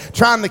on and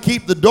trying to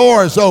keep the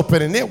doors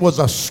open, and it was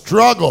a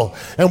struggle.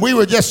 And we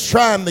were just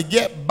trying to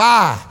get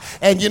by.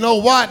 And you know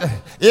what?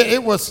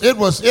 It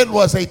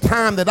was a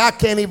time that I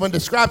can't even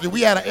describe it.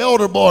 We had an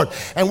elder board,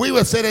 and we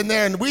were sitting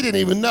there, and we didn't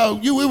even know.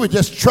 We were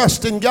just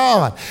trusting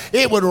God.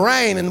 It would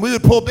rain, and we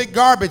would pull big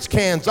garbage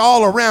cans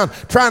all around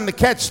trying to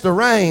catch the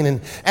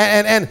rain.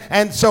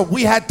 And so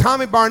we had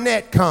Tommy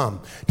Barnett come.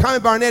 Tommy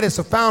Barnett is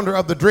the founder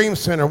of the Dream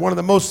Center, one of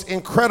the most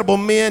incredible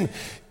men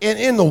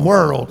in the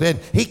world. And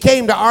he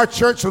came to our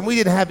church when we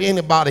didn't have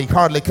anybody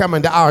hardly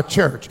coming to our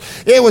church.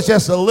 It was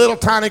just a little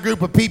tiny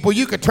group of people.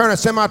 You could turn a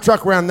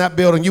semi-truck around that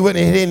building, you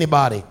wouldn't hit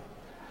anybody.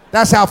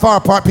 That's how far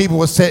apart people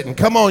were sitting.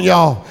 Come on,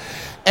 y'all.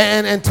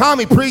 And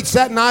Tommy preached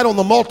that night on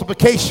the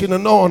multiplication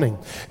anointing.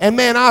 And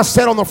man, I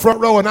sat on the front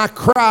row and I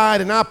cried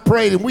and I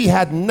prayed, and we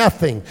had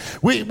nothing.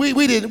 I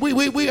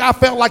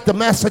felt like the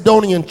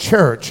Macedonian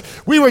church.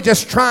 We were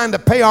just trying to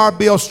pay our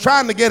bills,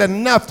 trying to get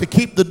enough to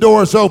keep the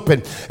doors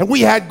open. And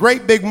we had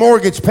great big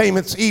mortgage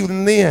payments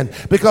even then,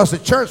 because the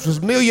church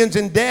was millions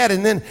in debt.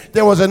 And then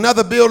there was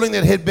another building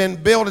that had been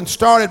built and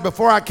started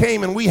before I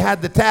came, and we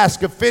had the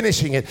task of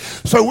finishing it.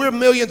 So we're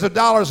millions of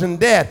dollars in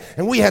debt,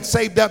 and we had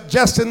saved up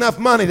just enough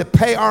money to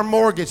pay pay our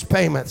mortgage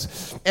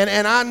payments.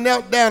 And I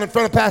knelt down in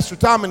front of Pastor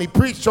Tom, and he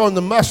preached on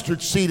the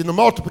mustard seed and the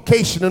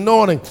multiplication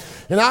anointing.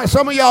 And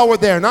some of y'all were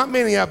there, not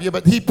many of you,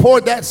 but he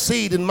poured that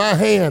seed in my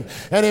hand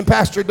and in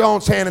Pastor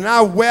Dawn's hand. And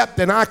I wept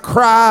and I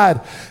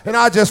cried and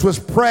I just was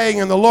praying,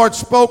 and the Lord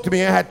spoke to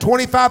me. I had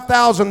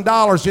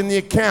 $25,000 in the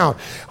account.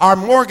 Our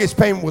mortgage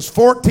payment was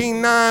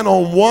 $14,900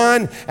 on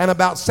one and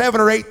about $7,000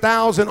 or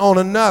 $8,000 on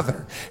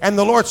another. And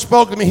the Lord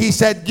spoke to me. He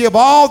said, give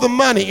all the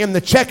money in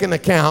the checking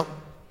account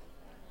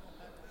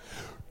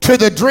to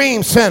the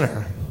Dream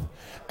Center.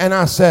 And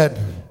I said,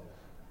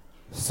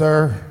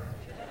 sir.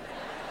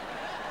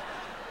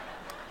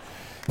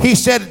 He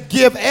said,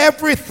 give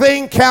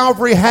everything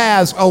Calvary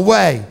has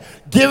away.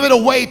 Give it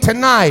away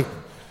tonight.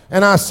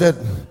 And I said,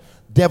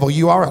 devil,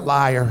 you are a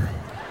liar.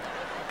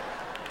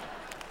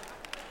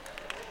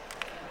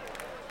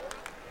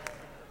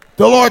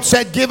 The Lord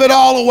said, give it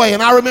all away.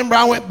 And I remember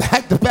I went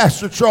back to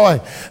Pastor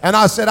Troy and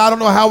I said, I don't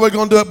know how we're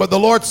going to do it, but the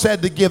Lord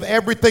said to give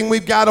everything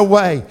we've got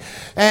away.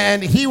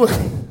 And he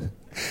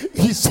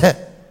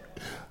said,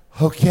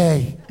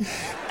 okay.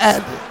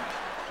 And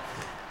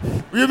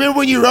remember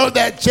when you wrote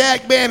that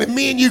check, man, and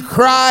me and you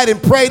cried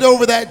and prayed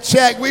over that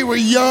check? We were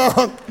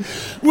young.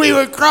 We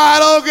were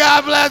crying, oh,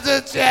 God bless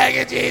the check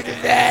in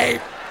Jesus'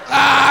 name.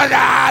 Oh,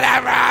 God,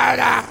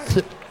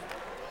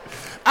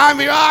 I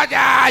mean, oh,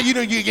 God, you know,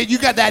 you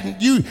got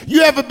that.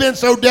 You ever been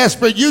so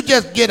desperate, you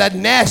just get a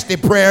nasty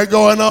prayer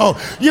going on.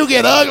 You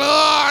get ugly.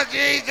 Oh,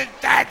 Jesus,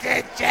 touch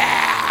the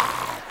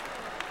check.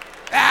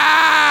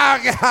 Oh,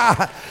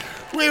 God.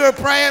 We were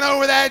praying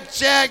over that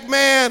check,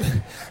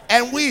 man.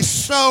 And we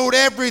sold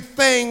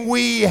everything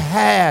we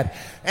had.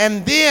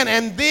 And then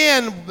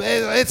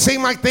it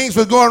seemed like things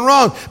were going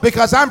wrong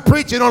because I'm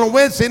preaching on a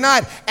Wednesday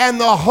night and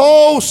the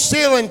whole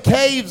ceiling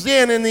caves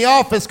in the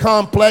office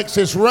complex.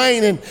 It's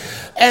raining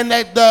and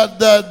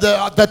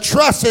the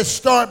trusses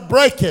start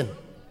breaking.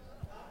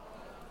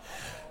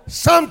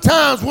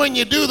 Sometimes when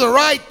you do the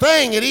right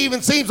thing, it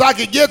even seems like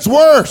it gets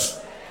worse.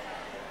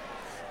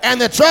 And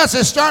the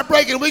trusses start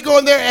breaking. We go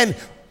in there and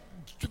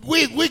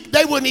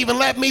they wouldn't even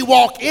let me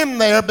walk in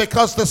there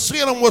because the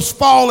ceiling was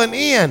falling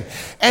in.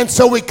 And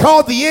so we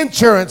called the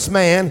insurance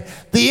man.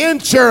 The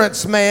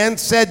insurance man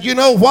said, you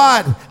know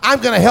what?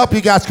 I'm going to help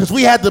you guys, because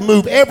we had to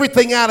move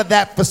everything out of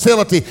that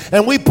facility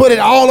and we put it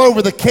all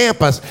over the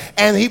campus.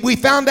 And we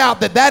found out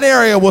that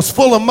area was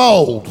full of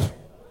mold.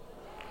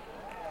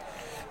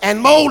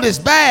 And mold is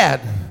bad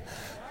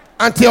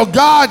until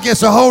God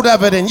gets a hold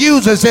of it and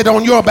uses it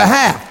on your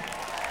behalf.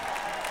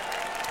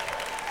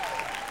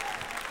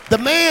 The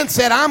man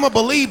said, I'm a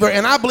believer,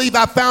 and I believe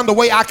I found a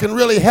way I can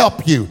really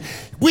help you.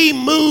 We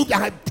moved,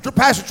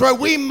 Pastor Troy,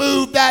 we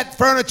moved that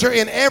furniture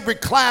in every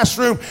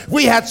classroom.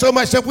 We had so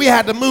much stuff, we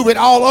had to move it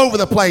all over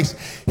the place.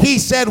 He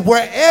said,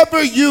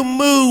 wherever you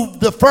move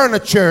the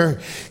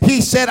furniture,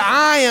 he said,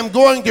 I am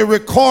going to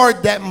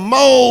record that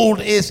mold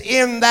is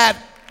in that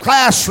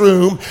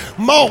classroom.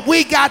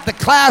 We got the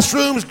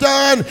classrooms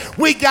done.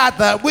 We got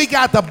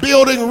the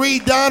building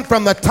redone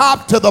from the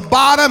top to the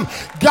bottom.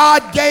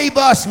 God gave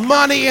us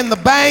money in the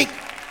bank.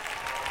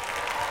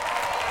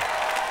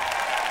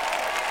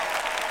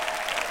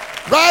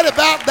 Right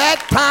about that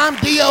time,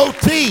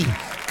 DOT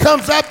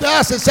comes up to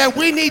us and said,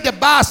 we need to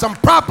buy some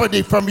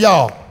property from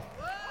y'all.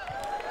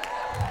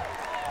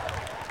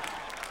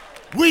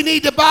 We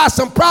need to buy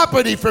some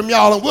property from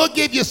y'all and we'll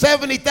give you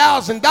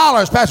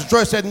 $70,000. Pastor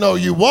Troy said, no,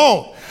 you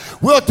won't.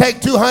 We'll take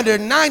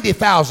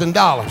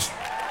 $290,000.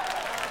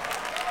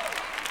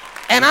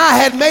 And I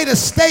had made a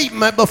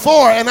statement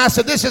before, and I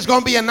said, this is going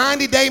to be a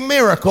 90-day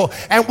miracle,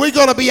 and we're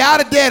going to be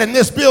out of debt in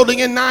this building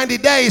in 90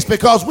 days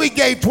because we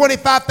gave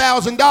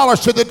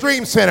 $25,000 to the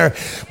Dream Center.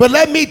 But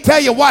let me tell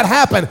you what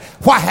happened.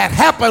 What had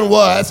happened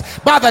was,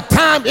 by the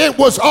time it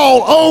was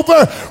all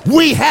over,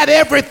 we had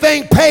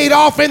everything paid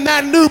off in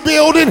that new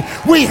building.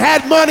 We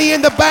had money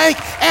in the bank,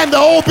 and the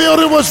old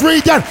building was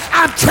redone.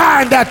 I'm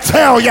trying to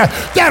tell you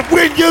that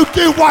when you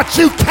do what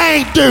you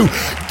can't do,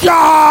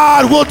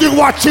 God will do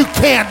what you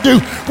can't do.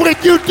 When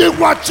you do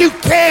what you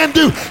can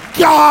do,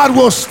 God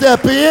will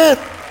step in.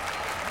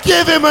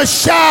 Give him a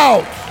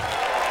shout.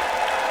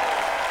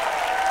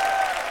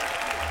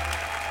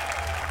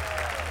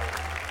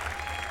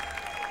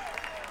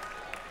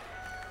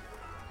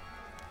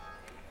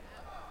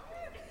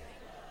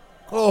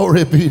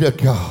 Glory be to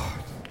God.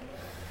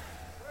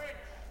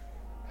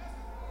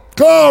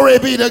 Glory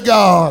be to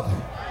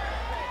God.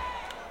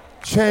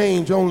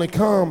 Change only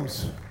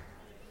comes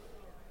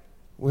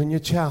when you're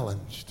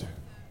challenged.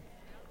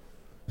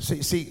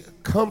 See,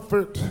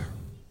 comfort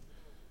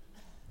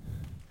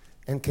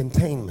and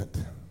containment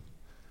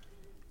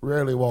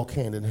rarely walk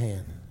hand in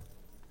hand.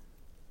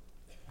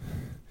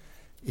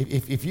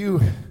 If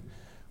you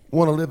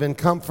want to live in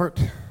comfort,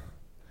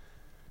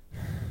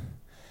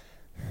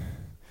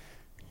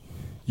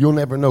 you'll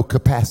never know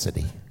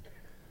capacity.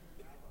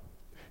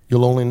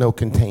 You'll only know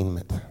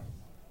containment.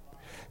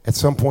 At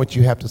some point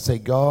you have to say,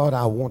 God,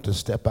 I want to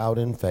step out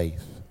in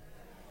faith.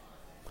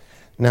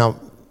 Now,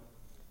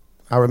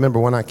 I remember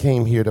when I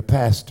came here to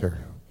pastor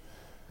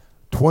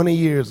 20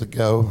 years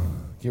ago,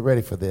 get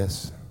ready for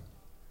this,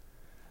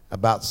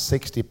 about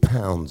 60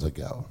 pounds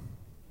ago.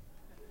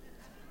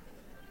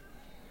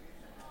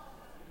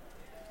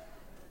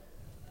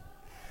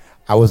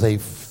 I was a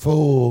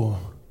full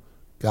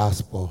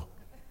gospel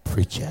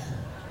preacher.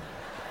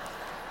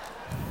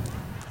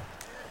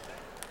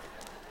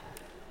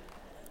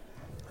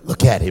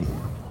 Look at him.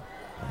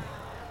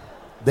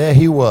 There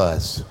he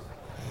was.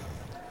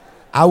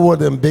 I wore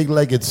them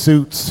big-legged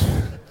suits,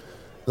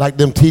 like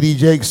them T.D.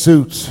 Jakes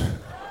suits.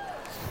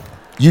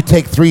 You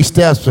take 3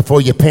 steps before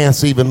your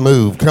pants even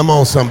move. Come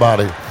on,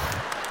 somebody.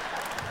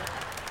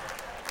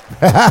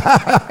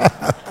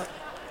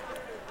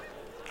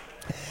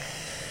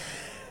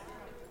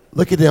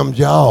 Look at them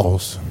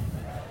jaws.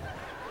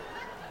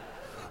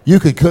 You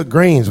could cook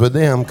greens with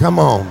them. Come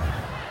on.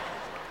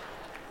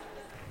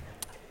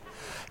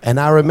 And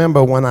I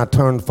remember when I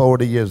turned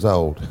 40 years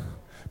old.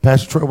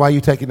 Pastor Troy, why are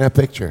you taking that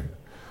picture?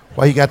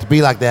 Why you got to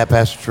be like that,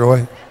 Pastor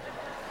Troy?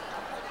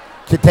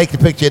 Take the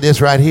picture of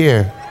this right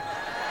here.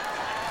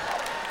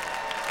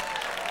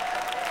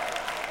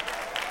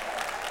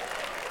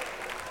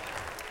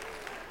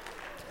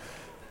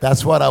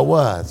 That's what I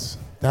was.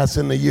 That's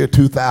in the year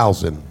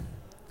 2000.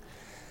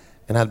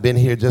 And I'd been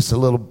here just a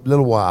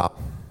little while.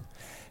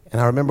 And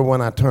I remember when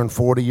I turned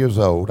 40 years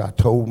old, I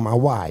told my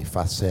wife,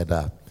 I said,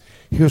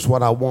 here's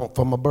what I want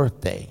for my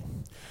birthday.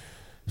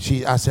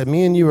 I said,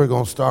 me and you are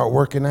going to start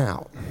working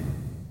out.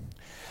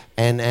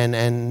 And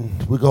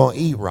we're going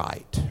to eat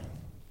right.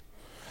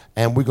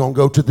 And we're going to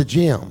go to the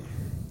gym.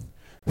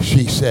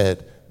 She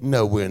said,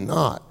 no, we're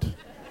not.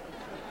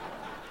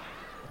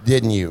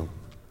 Didn't you?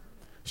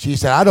 She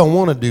said, I don't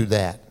want to do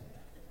that.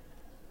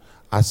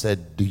 I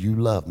said, do you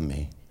love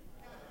me?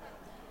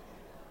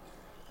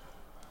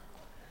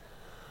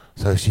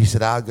 So she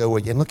said, I'll go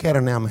with you. And look at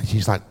her now, man.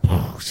 She's like,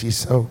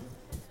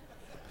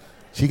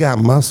 she got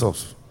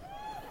muscles.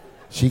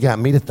 She got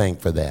me to thank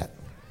for that.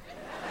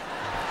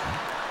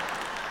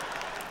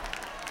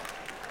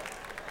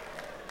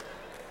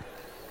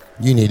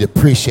 You need to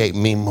appreciate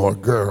me more,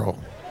 girl.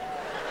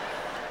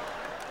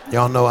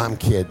 Y'all know I'm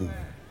kidding.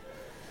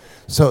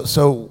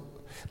 So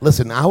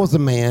listen, I was a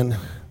man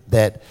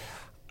that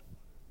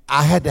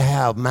I had to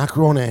have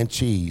macaroni and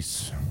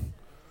cheese,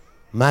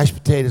 mashed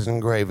potatoes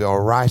and gravy,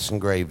 or rice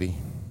and gravy.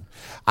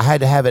 I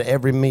had to have it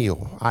every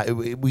meal.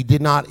 We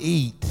did not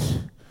eat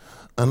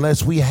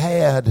unless we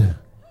had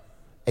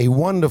a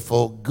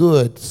wonderful,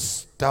 good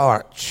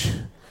starch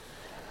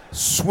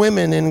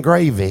swimming in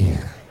gravy.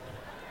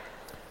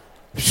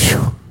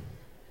 Whew.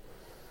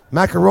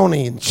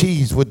 Macaroni and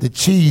cheese with the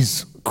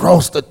cheese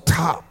across the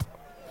top.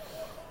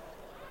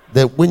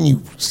 That when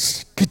you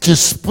get your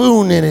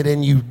spoon in it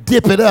and you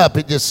dip it up,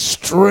 it just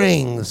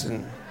strings.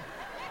 And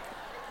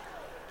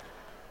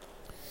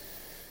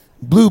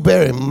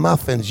blueberry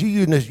muffins.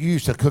 You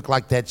used to cook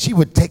like that. She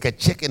would take a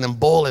chicken and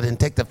boil it and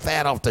take the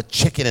fat off the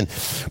chicken and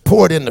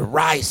pour it in the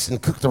rice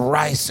and cook the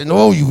rice. And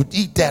oh, you would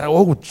eat that.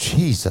 Oh,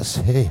 Jesus.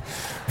 Hey.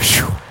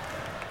 Whew.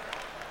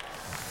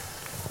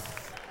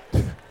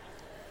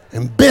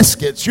 And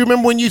biscuits. You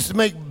remember when you used to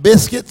make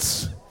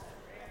biscuits?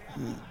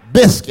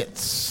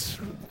 Biscuits.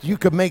 You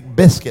could make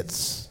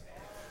biscuits.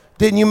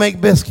 Didn't you make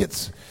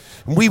biscuits?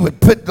 And we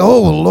would put,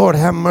 oh, Lord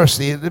have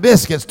mercy, the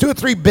biscuits, 2 or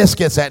 3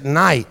 biscuits at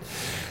night.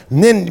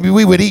 And then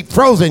we would eat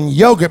frozen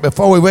yogurt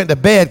before we went to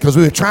bed because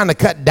we were trying to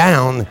cut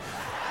down.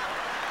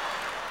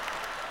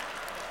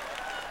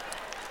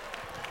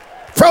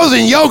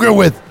 Frozen yogurt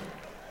with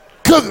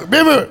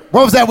remember,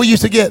 what was that we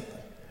used to get?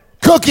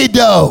 Cookie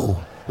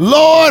dough.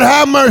 Lord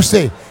have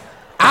mercy.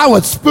 I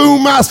would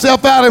spoon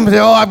myself out and say,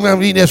 oh, I'm going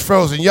to eat this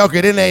frozen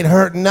yogurt. It ain't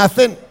hurting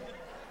nothing.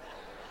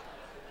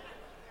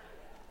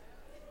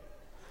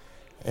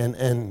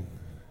 And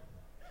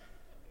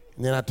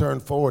then I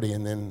turned 40,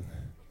 and then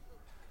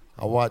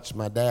I watched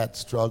my dad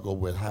struggle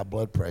with high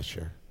blood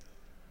pressure.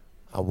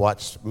 I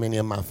watched many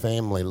of my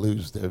family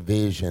lose their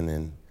vision,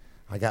 and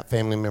I got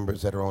family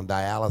members that are on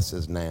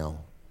dialysis now,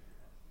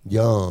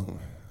 young.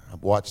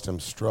 I've watched them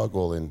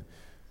struggle, and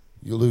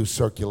you lose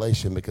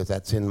circulation because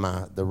that's in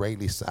the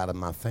Rayleigh side of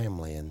my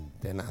family. And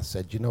then I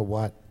said, you know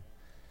what?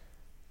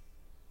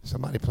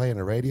 Somebody playing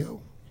the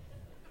radio?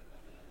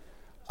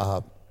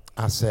 I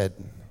said,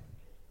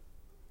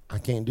 I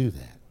can't do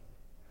that.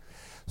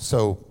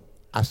 So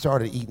I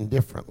started eating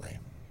differently.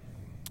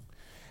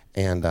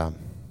 And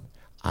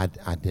I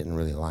didn't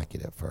really like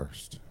it at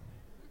first.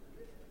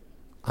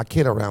 I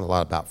kid around a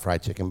lot about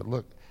fried chicken, but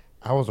look,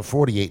 I was a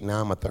 48,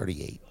 now I'm a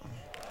 38.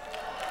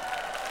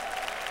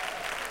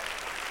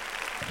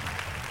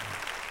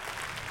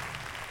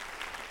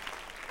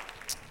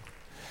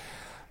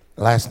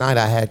 Last night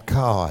I had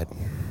cod.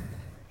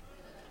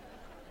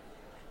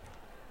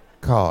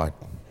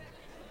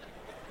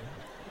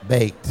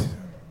 Baked.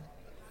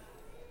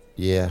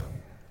 Yeah.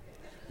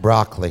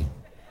 Broccoli.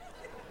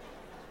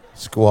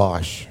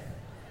 Squash.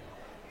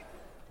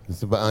 There's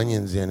some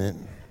onions in it.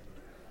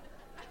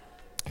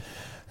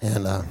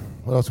 And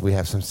what else do we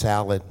have? Some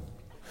salad.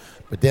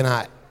 But then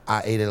I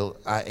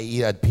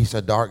eat a piece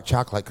of dark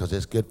chocolate because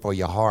it's good for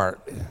your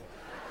heart.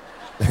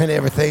 And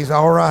everything's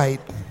all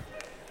right.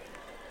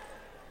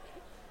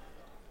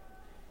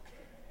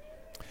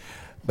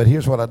 But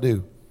here's what I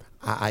do.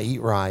 I eat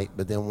right,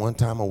 but then one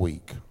time a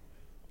week,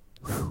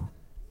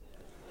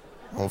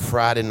 on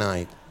Friday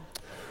night,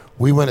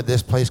 we went to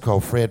this place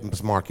called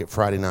Fred's Market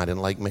Friday night in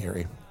Lake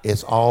Mary.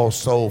 It's all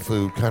soul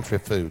food, country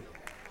food.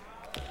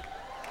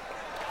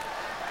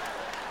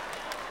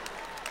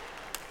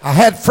 I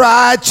had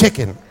fried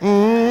chicken.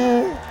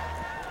 I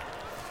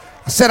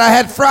said I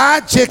had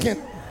fried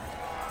chicken.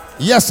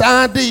 Yes,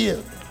 I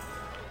did.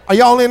 Are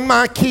y'all in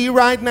my key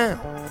right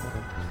now?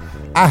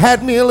 I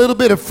had me a little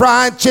bit of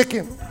fried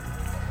chicken.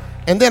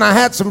 And then I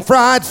had some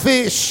fried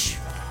fish.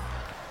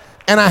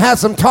 And I had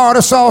some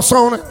tartar sauce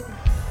on it.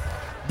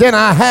 Then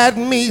I had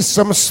me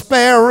some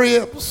spare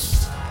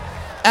ribs.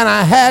 And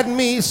I had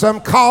me some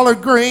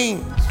collard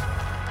greens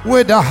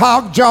with the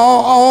hog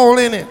jaw all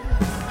in it.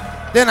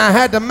 Then I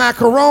had the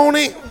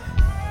macaroni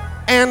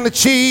and the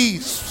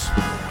cheese.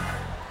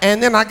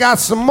 And then I got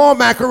some more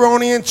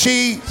macaroni and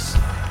cheese.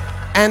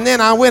 And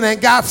then I went and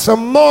got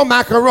some more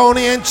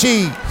macaroni and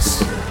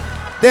cheese.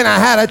 Then I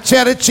had a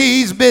cheddar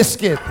cheese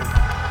biscuit.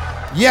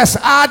 Yes,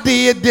 I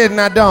did, didn't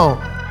I?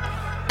 Don't.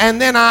 And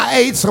then I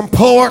ate some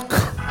pork,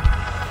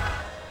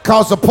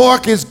 because the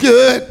pork is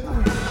good,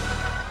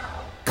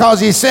 because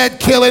he said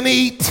kill and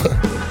eat.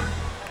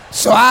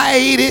 So I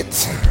ate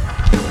it.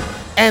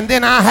 And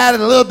then I had a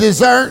little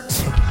dessert.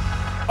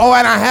 Oh,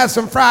 and I had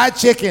some fried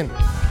chicken.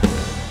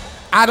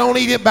 I don't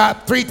eat it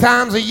about 3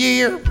 times a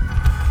year,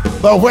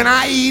 but when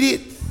I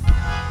eat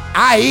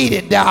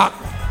it, Doc.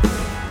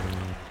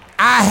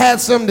 I had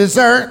some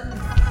dessert,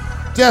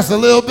 just a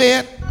little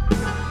bit.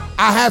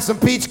 I had some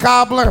peach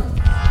cobbler,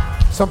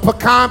 some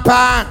pecan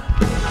pie,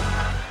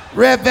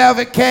 red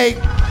velvet cake,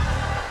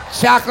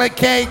 chocolate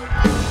cake,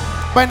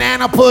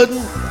 banana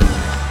pudding,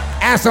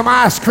 and some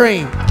ice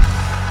cream.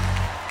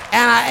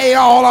 And I ate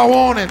all I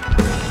wanted.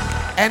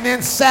 And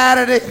then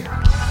Saturday,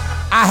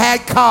 I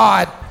had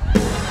cod.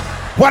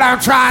 What I'm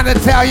trying to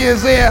tell you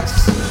is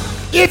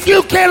this. If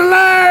you can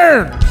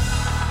learn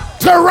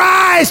to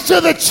rise to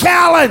the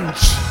challenge,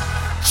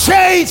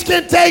 change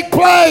can take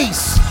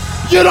place.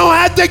 You don't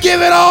have to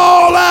give it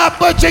all up,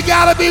 but you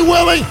gotta be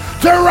willing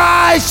to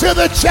rise to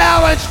the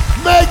challenge.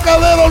 Make a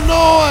little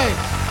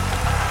noise.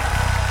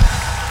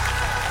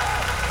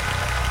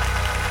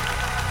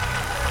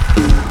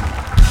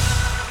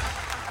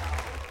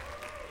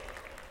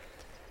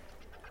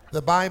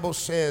 The Bible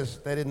says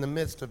that in the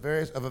midst of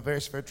a very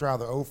severe trial,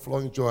 the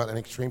overflowing joy and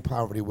extreme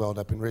poverty welled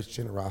up in rich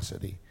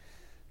generosity.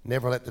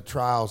 Never let the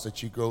trials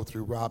that you go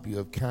through rob you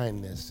of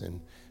kindness and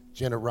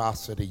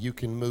generosity. You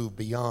can move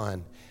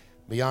beyond.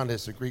 Beyond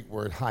is the Greek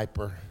word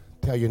hyper.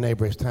 Tell your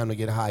neighbor it's time to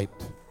get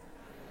hyped.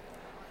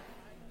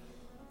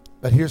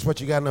 But here's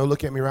what you got to know.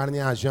 Look at me right in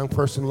the eyes. Young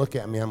person, look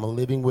at me. I'm a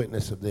living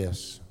witness of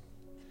this.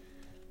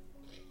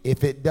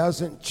 If it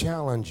doesn't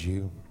challenge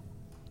you,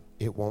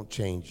 it won't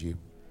change you.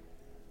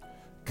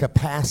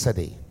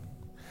 Capacity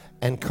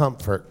and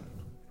comfort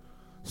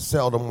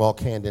seldom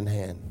walk hand in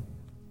hand.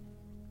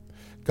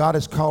 God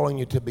is calling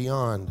you to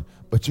beyond,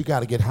 but you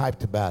got to get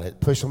hyped about it.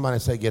 Push somebody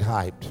and say, get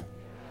hyped.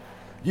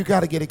 You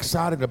got to get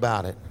excited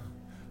about it,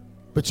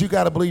 but you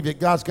got to believe that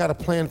God's got a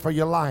plan for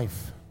your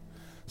life.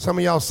 Some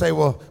of y'all say,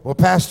 well,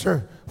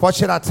 Pastor, what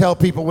should I tell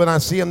people when I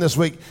see them this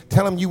week?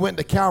 Tell them you went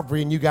to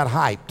Calvary and you got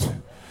hyped.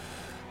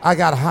 I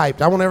got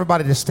hyped. I want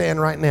everybody to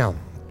stand right now.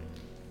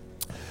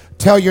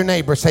 Tell your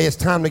neighbor, say it's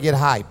time to get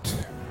hyped.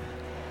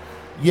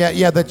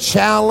 Yeah, the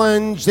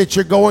challenge that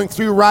you're going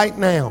through right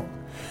now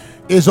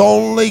is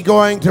only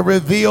going to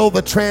reveal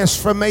the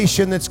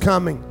transformation that's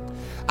coming.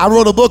 I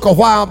wrote a book a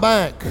while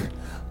back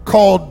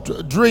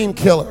called Dream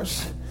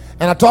Killers,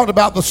 and I talked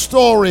about the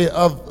story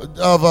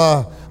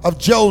of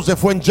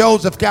Joseph when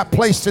Joseph got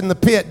placed in the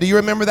pit. Do you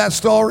remember that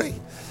story?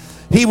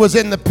 He was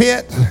in the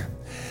pit,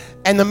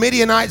 and the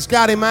Midianites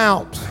got him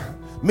out.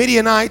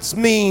 Midianites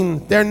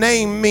their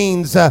name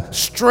means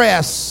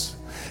stress.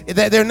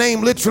 Their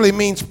name literally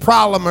means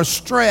problem or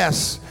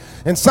stress.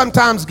 And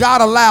sometimes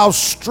God allows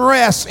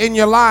stress in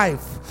your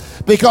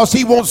life because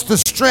he wants the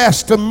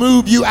stress to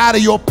move you out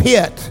of your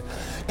pit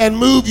and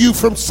move you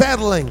from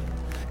settling.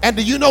 And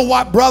do you know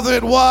what brother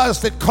it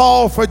was that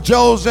called for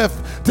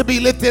Joseph to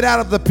be lifted out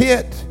of the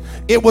pit?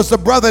 It was a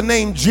brother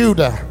named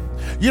Judah.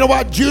 You know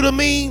what Judah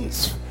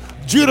means?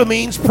 Judah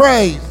means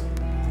praise.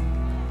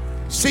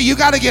 See, you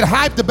got to get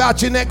hyped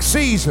about your next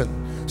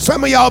season.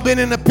 Some of y'all been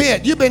in the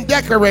pit. You've been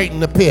decorating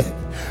the pit.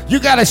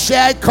 You got a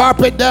shag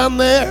carpet down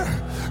there.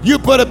 You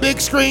put a big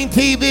screen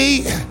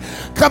TV.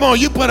 Come on,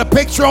 you put a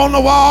picture on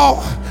the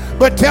wall.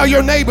 But tell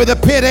your neighbor the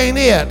pit ain't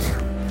it.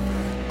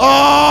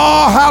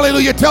 Oh,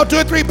 hallelujah. Tell 2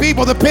 or 3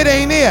 people the pit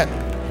ain't it.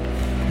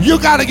 You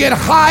got to get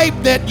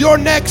hyped that your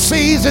next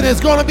season is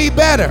going to be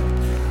better.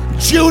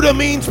 Judah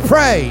means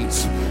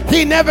praise.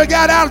 He never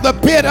got out of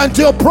the pit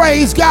until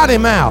praise got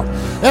him out.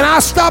 And I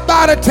stopped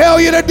by to tell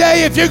you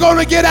today, if you're going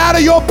to get out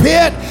of your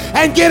pit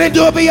and get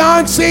into a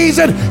beyond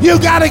season, you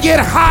got to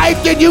get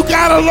hyped and you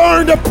got to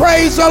learn to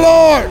praise the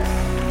Lord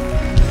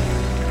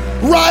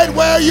right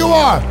where you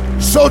are.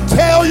 So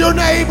tell your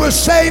neighbor,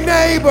 say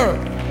neighbor,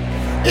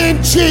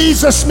 in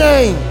Jesus'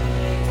 name,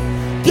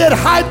 get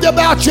hyped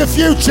about your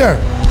future.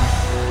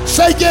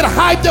 Say, get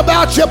hyped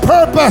about your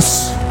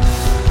purpose.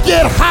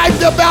 Get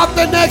hyped about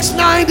the next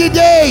 90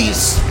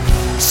 days.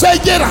 Say,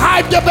 get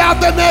hyped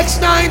about the next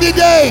 90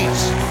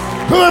 days.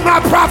 Who am I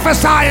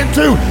prophesying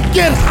to?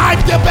 Get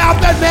hyped about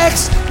the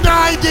next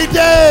 90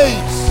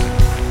 days.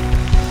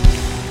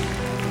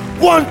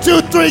 1,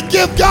 2, 3.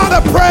 Give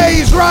God a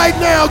praise right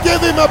now. Give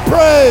him a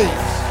praise.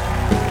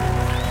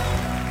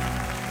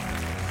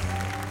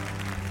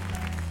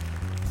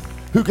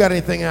 Who got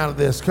anything out of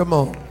this? Come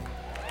on.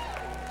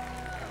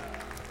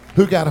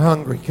 Who got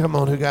hungry? Come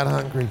on, who got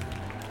hungry?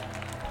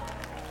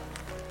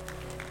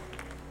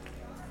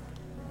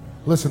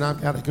 Listen, I've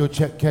got to go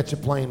catch a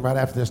plane right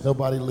after this.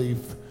 Nobody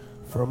leave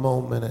for a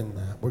moment, and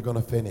we're going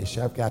to finish.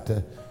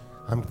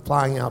 I'm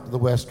flying out to the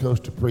West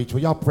Coast to preach.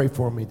 Will y'all pray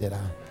for me that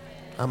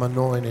I'm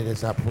anointed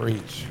as I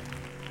preach?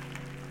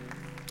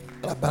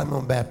 But I'm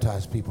going to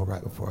baptize people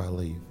right before I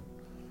leave.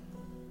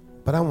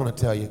 But I want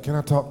to tell you, can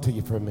I talk to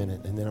you for a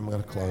minute, and then I'm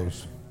going to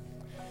close.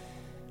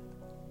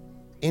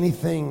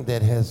 Anything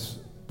that has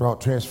brought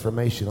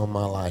transformation on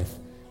my life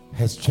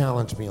has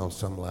challenged me on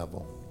some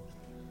level.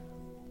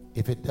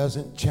 If it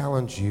doesn't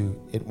challenge you,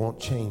 it won't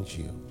change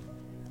you.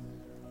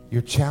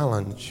 Your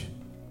challenge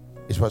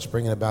is what's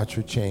bringing about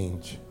your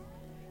change.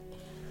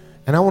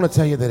 And I want to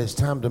tell you that it's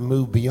time to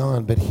move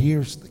beyond, but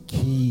here's the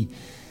key.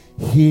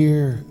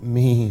 Hear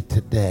me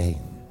today.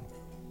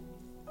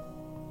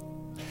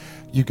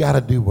 You got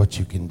to do what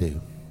you can do.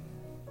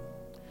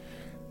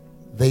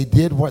 They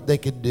did what they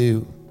could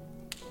do,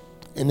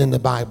 and then the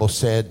Bible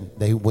said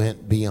they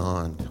went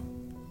beyond.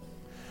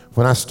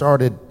 When I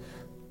started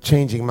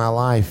changing my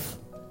life,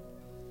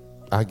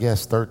 I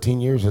guess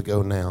 13 years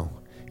ago now,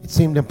 it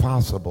seemed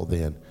impossible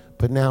then,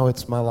 but now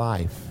it's my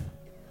life.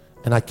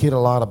 And I kid a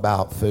lot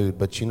about food,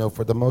 but you know,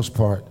 for the most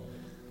part,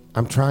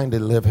 I'm trying to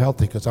live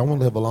healthy because I want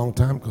to live a long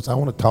time, because I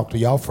want to talk to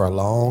y'all for a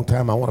long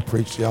time. I want to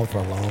preach to y'all for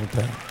a long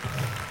time.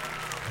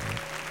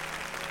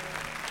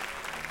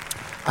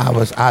 I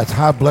was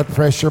high blood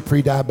pressure,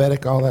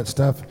 pre-diabetic, all that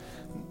stuff.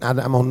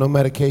 I'm on no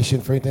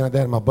medication for anything like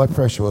that. My blood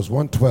pressure was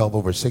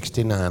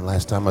 112/69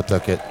 last time I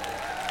took it.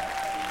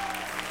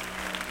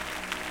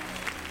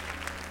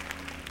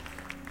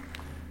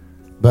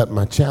 But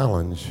my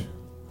challenge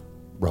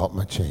brought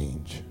my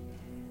change.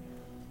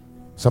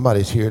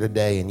 Somebody's here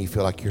today and you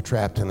feel like you're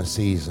trapped in a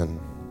season,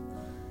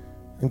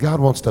 and God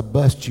wants to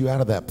bust you out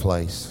of that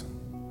place.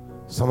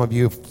 Some of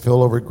you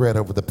feel regret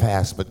over the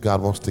past, but God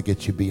wants to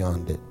get you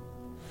beyond it.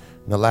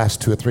 In the last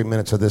 2 or 3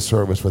 minutes of this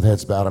service, with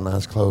heads bowed and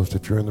eyes closed,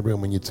 if you're in the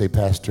room and you'd say,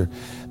 Pastor,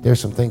 there's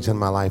some things in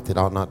my life that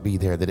ought not be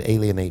there, that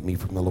alienate me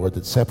from the Lord,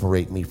 that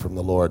separate me from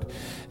the Lord.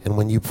 And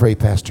when you pray,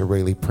 Pastor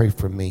Rayleigh, pray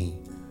for me,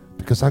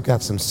 because I've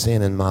got some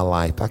sin in my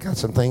life. I got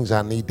some things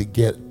I need to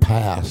get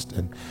past,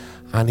 and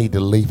I need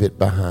to leave it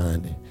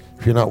behind.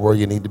 If you're not where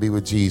you need to be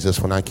with Jesus,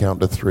 when I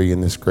count to 3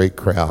 in this great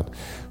crowd,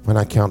 when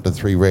I count to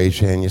 3,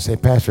 raise your hand. You say,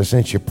 Pastor,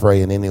 since you're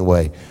praying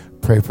anyway,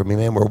 pray for me.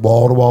 Man, we're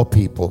wall-to-wall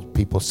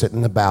people sit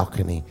in the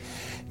balcony.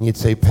 And you'd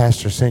say,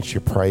 Pastor, since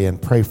you're praying,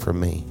 pray for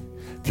me.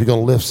 If you're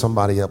going to lift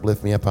somebody up,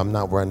 lift me up. I'm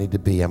not where I need to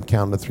be. I'm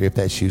counting to 3. If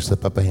that's you,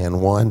 slip up a hand.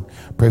 1,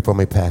 pray for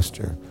me,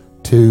 Pastor.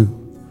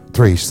 2,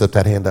 3, slip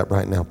that hand up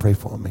right now. Pray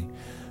for me.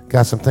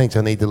 Got some things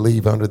I need to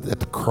leave under at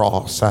the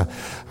cross.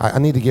 I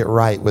need to get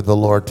right with the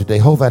Lord today.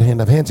 Hold that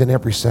hand up. Hands in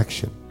every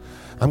section.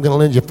 I'm going to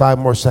lend you 5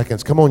 more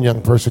seconds. Come on,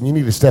 young person. You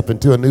need to step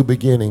into a new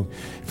beginning.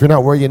 If you're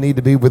not where you need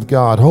to be with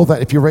God, hold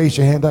that. If you raise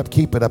your hand up,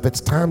 keep it up. It's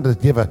time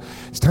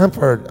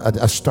for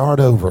a start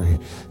over.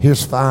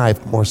 Here's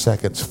 5 more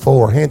seconds.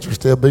 4, hands are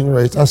still being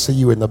raised. I see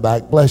you in the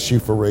back. Bless you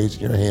for raising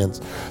your hands.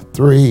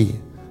 3,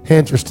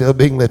 hands are still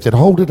being lifted.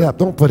 Hold it up.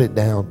 Don't put it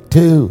down.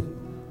 2,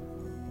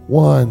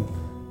 1.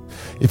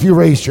 If you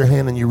raised your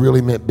hand and you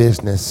really meant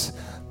business,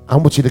 I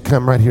want you to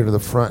come right here to the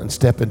front and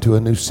step into a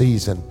new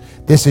season.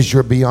 This is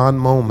your beyond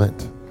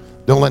moment.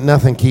 Don't let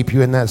nothing keep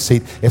you in that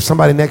seat. If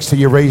somebody next to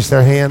you raised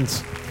their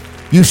hands,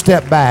 you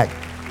step back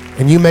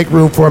and you make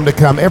room for them to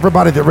come.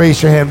 Everybody that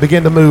raised your hand,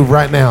 begin to move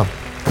right now.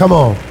 Come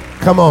on,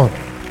 come on.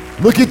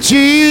 Look at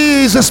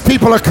Jesus.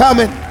 People are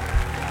coming.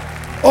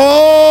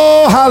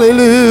 Oh,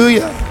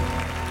 hallelujah.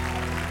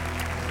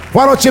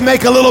 Why don't you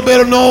make a little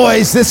bit of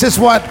noise? This is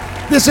what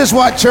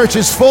church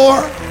is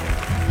for.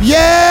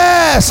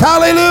 Yes,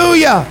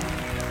 hallelujah.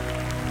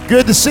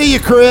 Good to see you,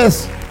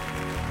 Chris.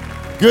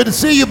 Good to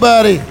see you,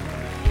 buddy.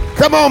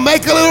 Come on,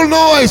 make a little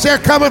noise. They're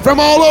coming from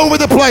all over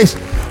the place.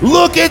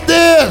 Look at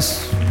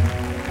this.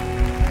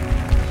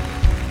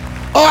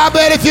 Oh, I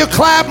bet if you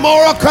clap,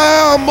 more will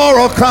come, more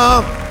will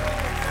come.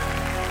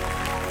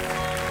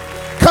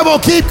 Come on,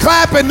 keep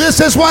clapping. This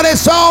is what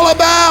it's all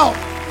about.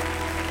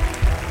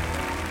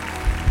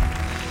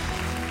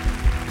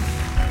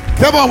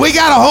 Come on, we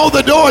got to hold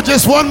the door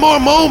just one more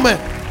moment.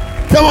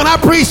 Come on, I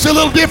preached a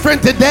little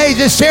different today,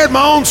 just shared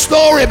my own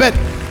story, but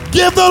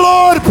give the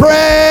Lord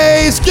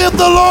praise, give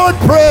the Lord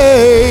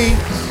praise.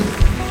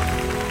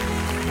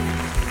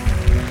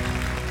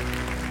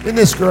 Isn't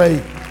this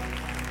great?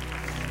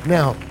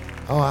 Now,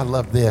 oh, I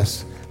love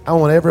this. I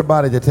want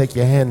everybody to take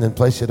your hand and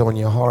place it on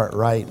your heart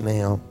right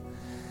now.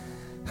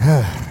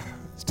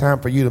 It's time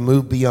for you to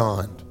move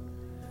beyond.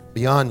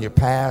 beyond your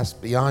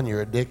past, beyond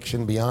your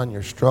addiction, beyond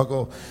your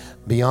struggle,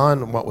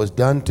 beyond what was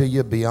done to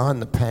you,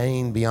 beyond the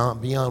pain,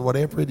 beyond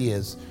whatever it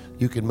is.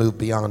 You can move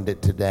beyond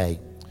it today.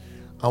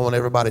 I want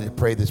everybody to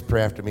pray this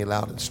prayer after me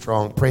loud and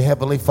strong. Pray,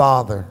 Heavenly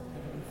Father.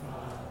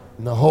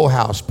 And the whole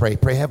house pray.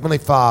 Pray, Heavenly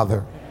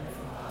Father,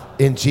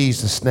 in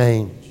Jesus'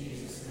 name,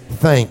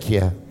 thank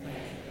you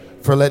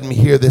for letting me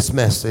hear this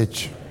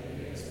message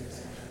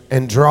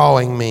and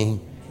drawing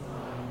me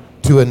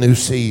to a new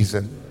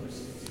season.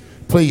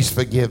 Please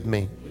forgive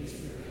me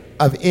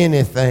of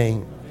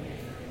anything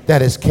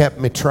that has kept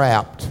me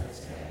trapped.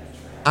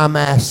 I'm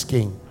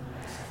asking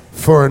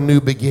for a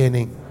new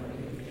beginning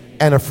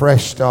and a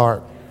fresh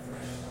start.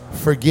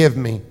 Forgive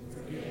me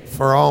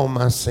for all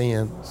my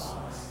sins,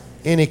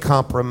 any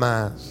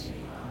compromise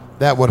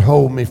that would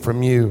hold me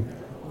from you.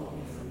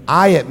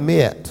 I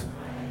admit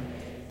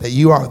that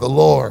you are the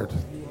Lord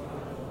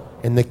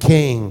and the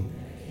King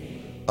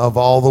of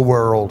all the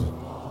world,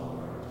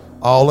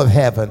 all of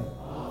heaven,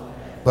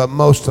 but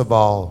most of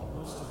all,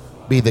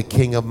 be the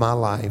King of my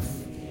life.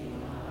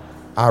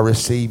 I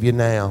receive you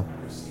now.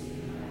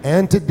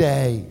 And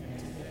today,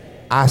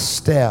 I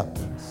step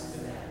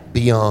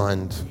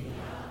beyond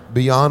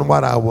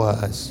what I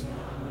was,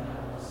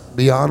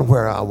 beyond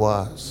where I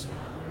was,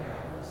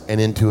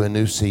 and into a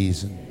new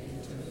season.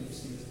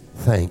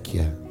 Thank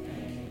you.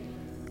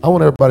 I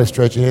want everybody to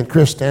stretch your hand.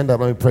 Chris, stand up.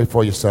 Let me pray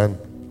for you, son.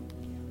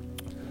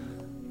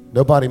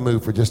 Nobody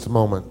move for just a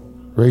moment.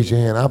 Raise your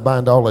hand. I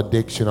bind all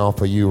addiction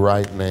off of you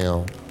right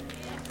now.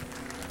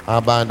 I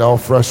bind all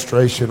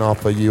frustration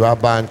off of you. I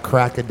bind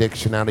crack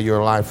addiction out of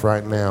your life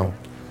right now.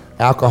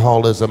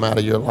 Alcoholism out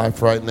of your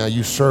life right now.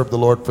 You served the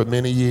Lord for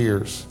many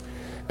years,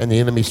 and the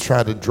enemy's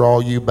tried to draw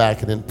you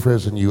back and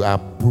imprison you. I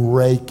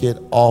break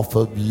it off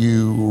of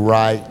you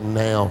right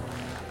now.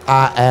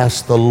 I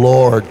ask the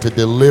Lord to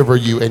deliver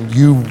you, and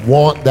you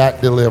want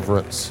that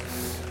deliverance.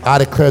 I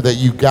declare that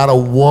you gotta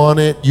want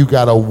it, you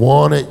gotta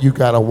want it, you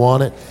gotta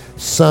want it.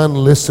 Son,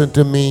 listen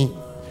to me.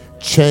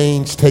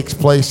 Change takes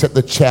place at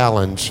the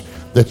challenge.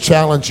 The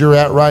challenge you're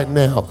at right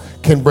now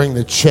can bring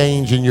the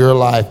change in your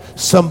life.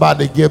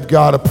 Somebody give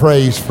God a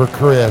praise for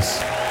Chris.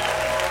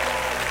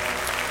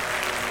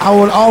 I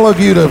want all of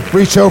you to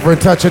reach over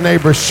and touch a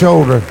neighbor's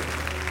shoulder.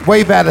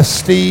 Wave at us,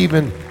 Steve,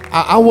 and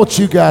I want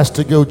you guys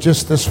to go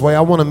just this way.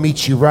 I want to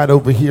meet you right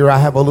over here. I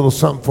have a little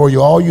something for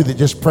you. All you that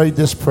just prayed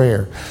this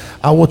prayer,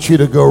 I want you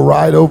to go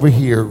right over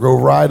here. Go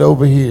right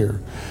over here.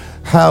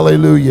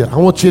 Hallelujah. I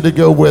want you to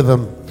go with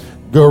them.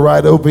 Go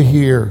right over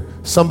here.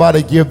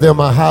 Somebody give them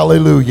a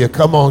hallelujah.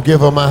 Come on, give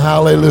them a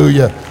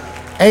hallelujah.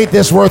 Ain't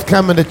this worth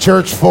coming to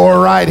church for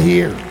right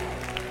here?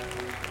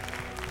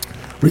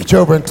 Reach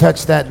over and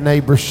touch that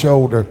neighbor's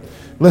shoulder.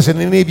 Listen,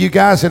 any of you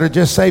guys that are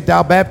just saved,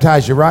 I'll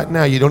baptize you right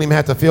now. You don't even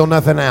have to fill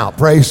nothing out.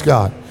 Praise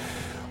God.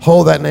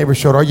 Hold that neighbor's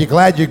shoulder. Are you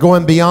glad you're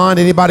going beyond?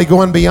 Anybody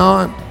going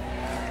beyond?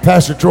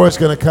 Pastor Troy's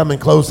going to come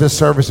and close this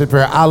service in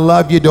prayer. I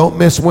love you. Don't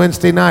miss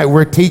Wednesday night.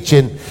 We're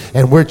teaching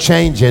and we're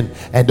changing.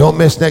 And don't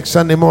miss next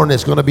Sunday morning.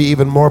 It's going to be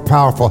even more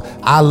powerful.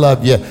 I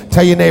love you.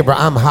 Tell your neighbor,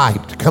 I'm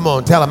hyped. Come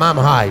on, tell him I'm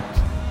hyped.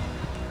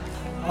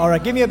 All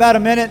right, give me about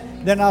a minute,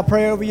 then I'll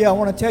pray over you. I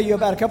want to tell you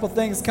about a couple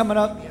things coming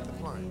up.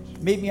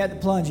 Meet me at the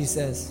plunge, he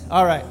says.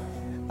 All right.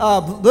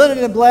 Blended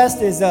and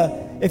Blessed is,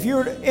 if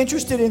you're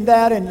interested in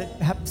that and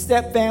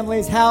step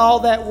families, how all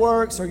that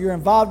works, or you're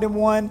involved in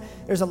one,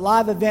 there's a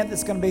live event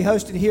that's going to be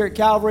hosted here at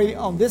Calvary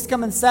on this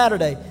coming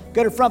Saturday.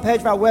 Go to the front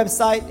page of our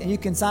website, and you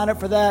can sign up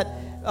for that.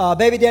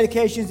 Baby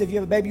dedications, if you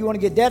have a baby you want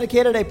to get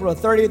dedicated, April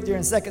 30th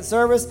during second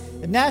service.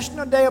 The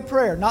National Day of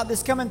Prayer, not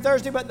this coming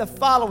Thursday, but the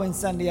following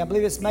Sunday. I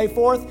believe it's May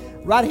 4th,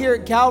 right here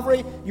at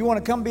Calvary. You want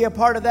to come be a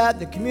part of that.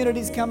 The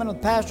community's coming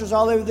with pastors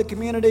all over the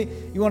community.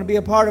 You want to be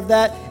a part of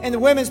that. And the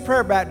women's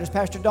prayer breakfast,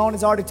 Pastor Dawn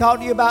has already talked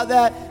to you about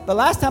that. But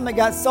last time it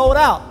got sold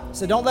out,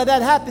 so don't let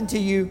that happen to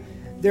you.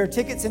 There are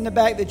tickets in the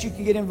back that you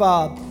can get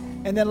involved.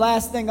 And then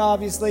last thing,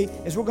 obviously,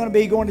 is we're going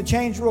to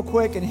change real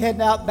quick and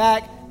heading out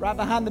back right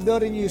behind the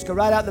building. You just go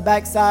right out the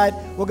back side.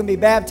 We're going to be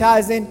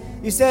baptizing.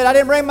 You said, I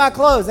didn't bring my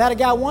clothes. I had a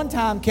guy one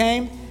time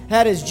came,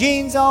 had his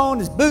jeans on,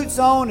 his boots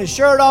on, his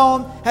shirt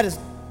on, had his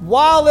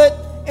wallet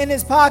in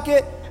his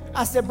pocket.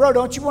 I said, bro,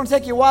 don't you want to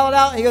take your wallet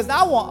out? He goes,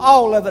 I want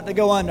all of it to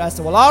go under. I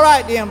said, well, all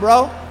right then,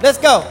 bro. Let's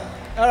go.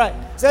 All right.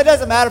 So it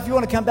doesn't matter. If you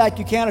want to come back,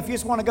 you can. If you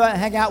just want to go out and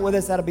hang out with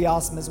us, that'll be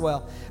awesome as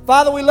well.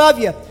 Father, we love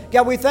you.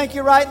 God, we thank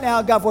you right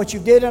now, God, for what you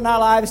did in our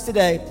lives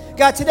today.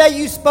 God, today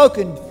you've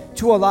spoken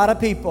to a lot of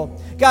people.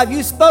 God,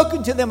 you've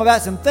spoken to them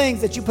about some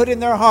things that you put in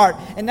their heart,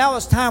 and now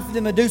it's time for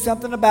them to do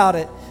something about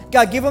it.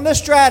 God, give them the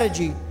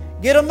strategy,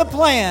 get them the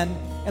plan,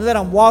 and let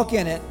them walk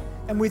in it.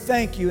 And we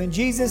thank you. In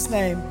Jesus'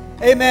 name,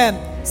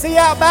 amen. See you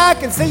out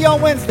back and see you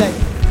on Wednesday.